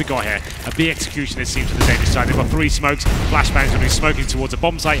 So what have we got here? A B execution, it seems, for the dangerous side. They've got 3 smokes. Flashbangs going to be smoking towards a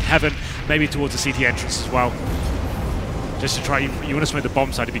bomb site, Heaven, maybe towards the CT entrance as well. Just to try, you want to smoke the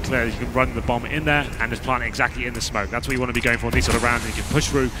bomb side to be clear. You can run the bomb in there and just plant it exactly in the smoke. That's what you want to be going for in these sort of rounds. And you can push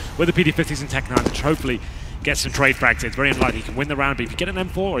through with the PD-50s and Tech-9s, which hopefully get some trade frags. It's very unlikely you can win the round, but if you get an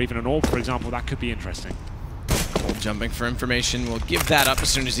M4 or even an AWP, for example, that could be interesting. Cole jumping for information. We'll give that up as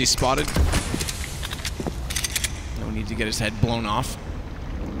soon as he's spotted. No need to get his head blown off.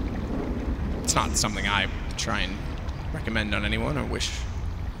 It's not something I try and recommend on anyone or wish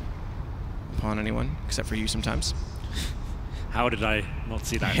upon anyone, except for you sometimes. How did I not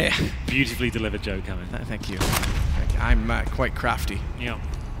see that beautifully delivered joke coming? Thank you. Thank you. I'm quite crafty. Yeah.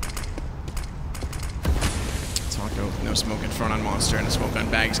 Taco, no smoke in front on Monster, and a smoke on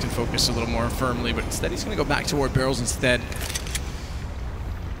Bags can focus a little more firmly, but instead he's going to go back toward barrels instead.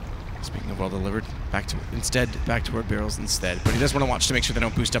 Speaking of well delivered, back toward barrels instead. But he does want to watch to make sure they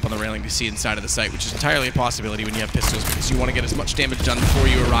don't boost up on the railing to see inside of the site, which is entirely a possibility when you have pistols, because you want to get as much damage done before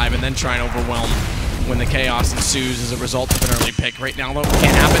you arrive and then try and overwhelm when the chaos ensues as a result of an early pick. Right now, though,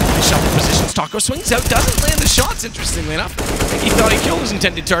 can't happen. The shuffle positions. Taco swings out, doesn't land the shots, interestingly enough. He thought he killed his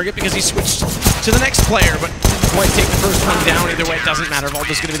intended target because he switched to the next player, but didn't quite take the first one down. Either way, it doesn't matter.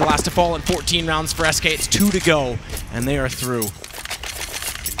 Valdo's going to be the last to fall in 14 rounds for SK. It's 2 to go, and they are through.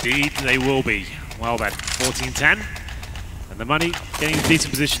 Indeed, they will be. Well then, 14-10. And the money getting in a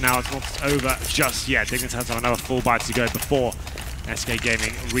decent position now. It's not over just yet. Dignitas have another full bite to go before SK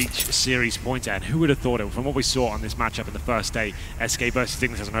Gaming reach series pointer. And who would have thought it? From what we saw on this matchup in the first day, SK versus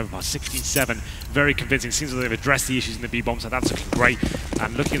Dignitas on Overpass, 16-7. Very convincing. Seems like they've addressed the issues in the B-bomb, so that's looking great.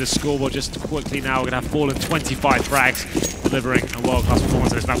 And looking at the scoreboard just quickly now, we're going to have Fallen 25 frags, delivering a world-class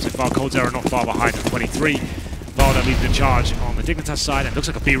performance in this map so far. Cold Zero not far behind at 23. Valda leading the charge on the Dignitas side, and it looks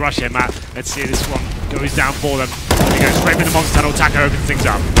like a B rush here, Matt. Let's see if this one goes down for them. They go straight into the monster tunnel. Taco opens things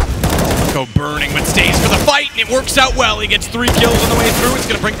up. Go burning, but stays for the fight, and it works out well. He gets 3 kills on the way through. It's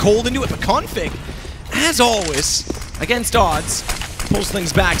going to bring Cold into it, but Config, as always, against odds, pulls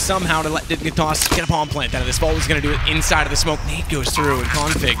things back somehow to let Dignitas get a bomb plant out of this. Always going to do it inside of the smoke. Nate goes through, and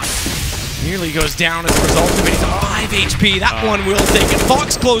Config Nearly goes down as a result of it. He's on 5 HP. That one will take it.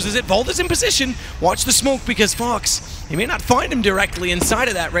 Fox closes it. Vault is in position. Watch the smoke because Fox, he may not find him directly inside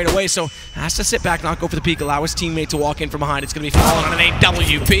of that right away, so has to sit back, not go for the peek, allow his teammate to walk in from behind. It's going to be falling on an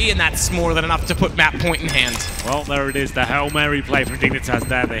AWP, and that's more than enough to put map point in hand. Well, there it is, the Hail Mary play from Dignitas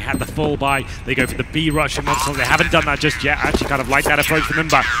there. They had the full buy. They go for the B rush and Monster. They haven't done that just yet. I actually kind of like that approach from them,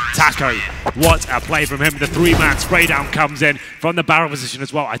 but Taco, what a play from him. The 3-man spray down comes in from the barrel position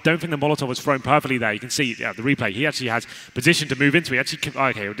as well. I don't think the Molotov was thrown perfectly there. You can see the replay. He actually has position to move into. He actually,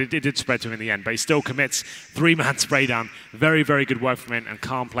 okay, it did spread to him in the end, but he still commits 3-man spray down. Very, very good work from him, and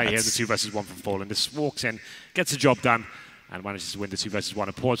calm play here in the 2 versus 1 from Fallen. Just walks in, gets the job done, and manages to win the 2 versus 1.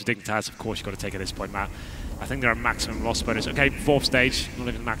 And pause with Dignitas, of course, you've got to take at this point, Matt. I think they're a maximum loss bonus. Okay, 4th stage, not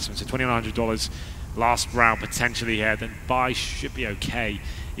even maximum, so $2,900 last round potentially here. Then buy should be okay.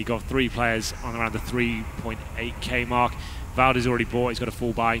 He got 3 players on around the 3.8k mark. Valdy's already bought, he's got a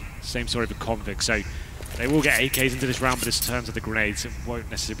full buy. Same story for Convict, so they will get AKs into this round, but in terms of the grenades, it won't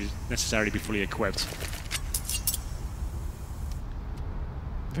necessarily be fully equipped.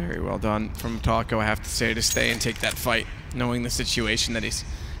 Very well done from Taco, I have to say, to stay and take that fight, knowing the situation that he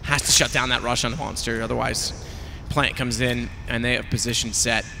has to shut down that rush on the Monster. Otherwise, Plant comes in and they have position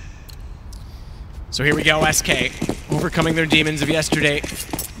set. So here we go, SK, overcoming their demons of yesterday.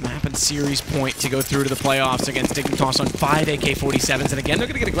 Map and series point to go through to the playoffs against Dignitas on 5 AK-47s. And again, they're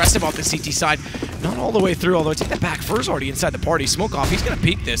going to get aggressive off the CT side. Not all the way through, although take that back. Fur's already inside the party. Smoke off, he's going to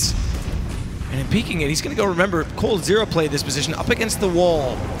peek this. And in peeking it, he's going to go, remember, Cold Zero played this position up against the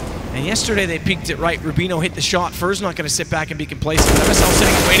wall. And yesterday they peeked it right. Rubino hit the shot. Fur's not going to sit back and be complacent. MSL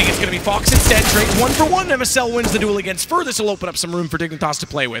sitting and waiting. It's going to be Fox instead. Trades 1-for-1. MSL wins the duel against Fur. This will open up some room for Dignitas to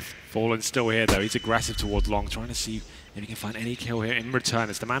play with. Fallen's still here, though. He's aggressive towards long, trying to see if he can find any kill here in return.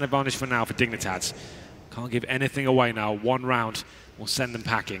 It's the man advantage for now for Dignitas. Can't give anything away now. 1 round will send them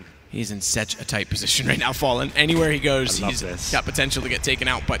packing. He's in such a tight position right now, Fallen. Anywhere he goes, he's got potential to get taken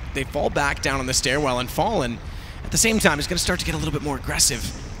out, but they fall back down on the stairwell, and Fallen, at the same time, is going to start to get a little bit more aggressive.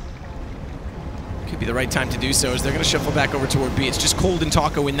 Could be the right time to do so, as they're going to shuffle back over toward B. It's just Cold and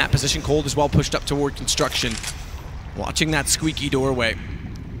Taco in that position. Cold is well pushed up toward construction. Watching that squeaky doorway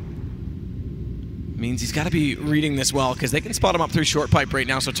means he's got to be reading this well, because they can spot him up through short pipe right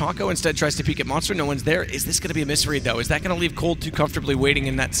now. So Taco instead tries to peek at Monster. No one's there. Is this going to be a misread, though? Is that going to leave Cold too comfortably waiting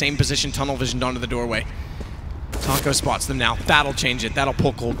in that same position, tunnel visioned onto the doorway? Taco spots them now. That'll change it. That'll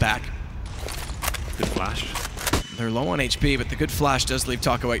pull Cold back. Good flash. They're low on HP, but the good flash does leave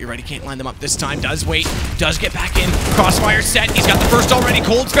Taco out. You're right, he can't line them up this time. Does wait, does get back in. Crossfire set, he's got the first already.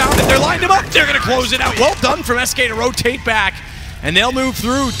 Cold's found it. They're lined him up. They're going to close it out. Well done from SK to rotate back, and they'll move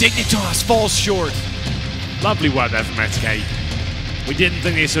through. Dignitas falls short. Lovely work there from SK. We didn't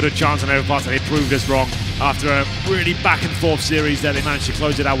think they stood a chance on Overpass, and they proved us wrong. After a really back-and-forth series there, they managed to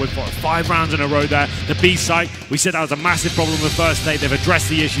close it out with 5 rounds in a row there. The B site, we said that was a massive problem in the first day. They've addressed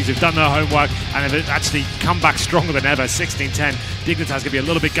the issues, they've done their homework, and they've actually come back stronger than ever. 16-10. Dignitas going to be a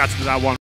little bit gutted to that one.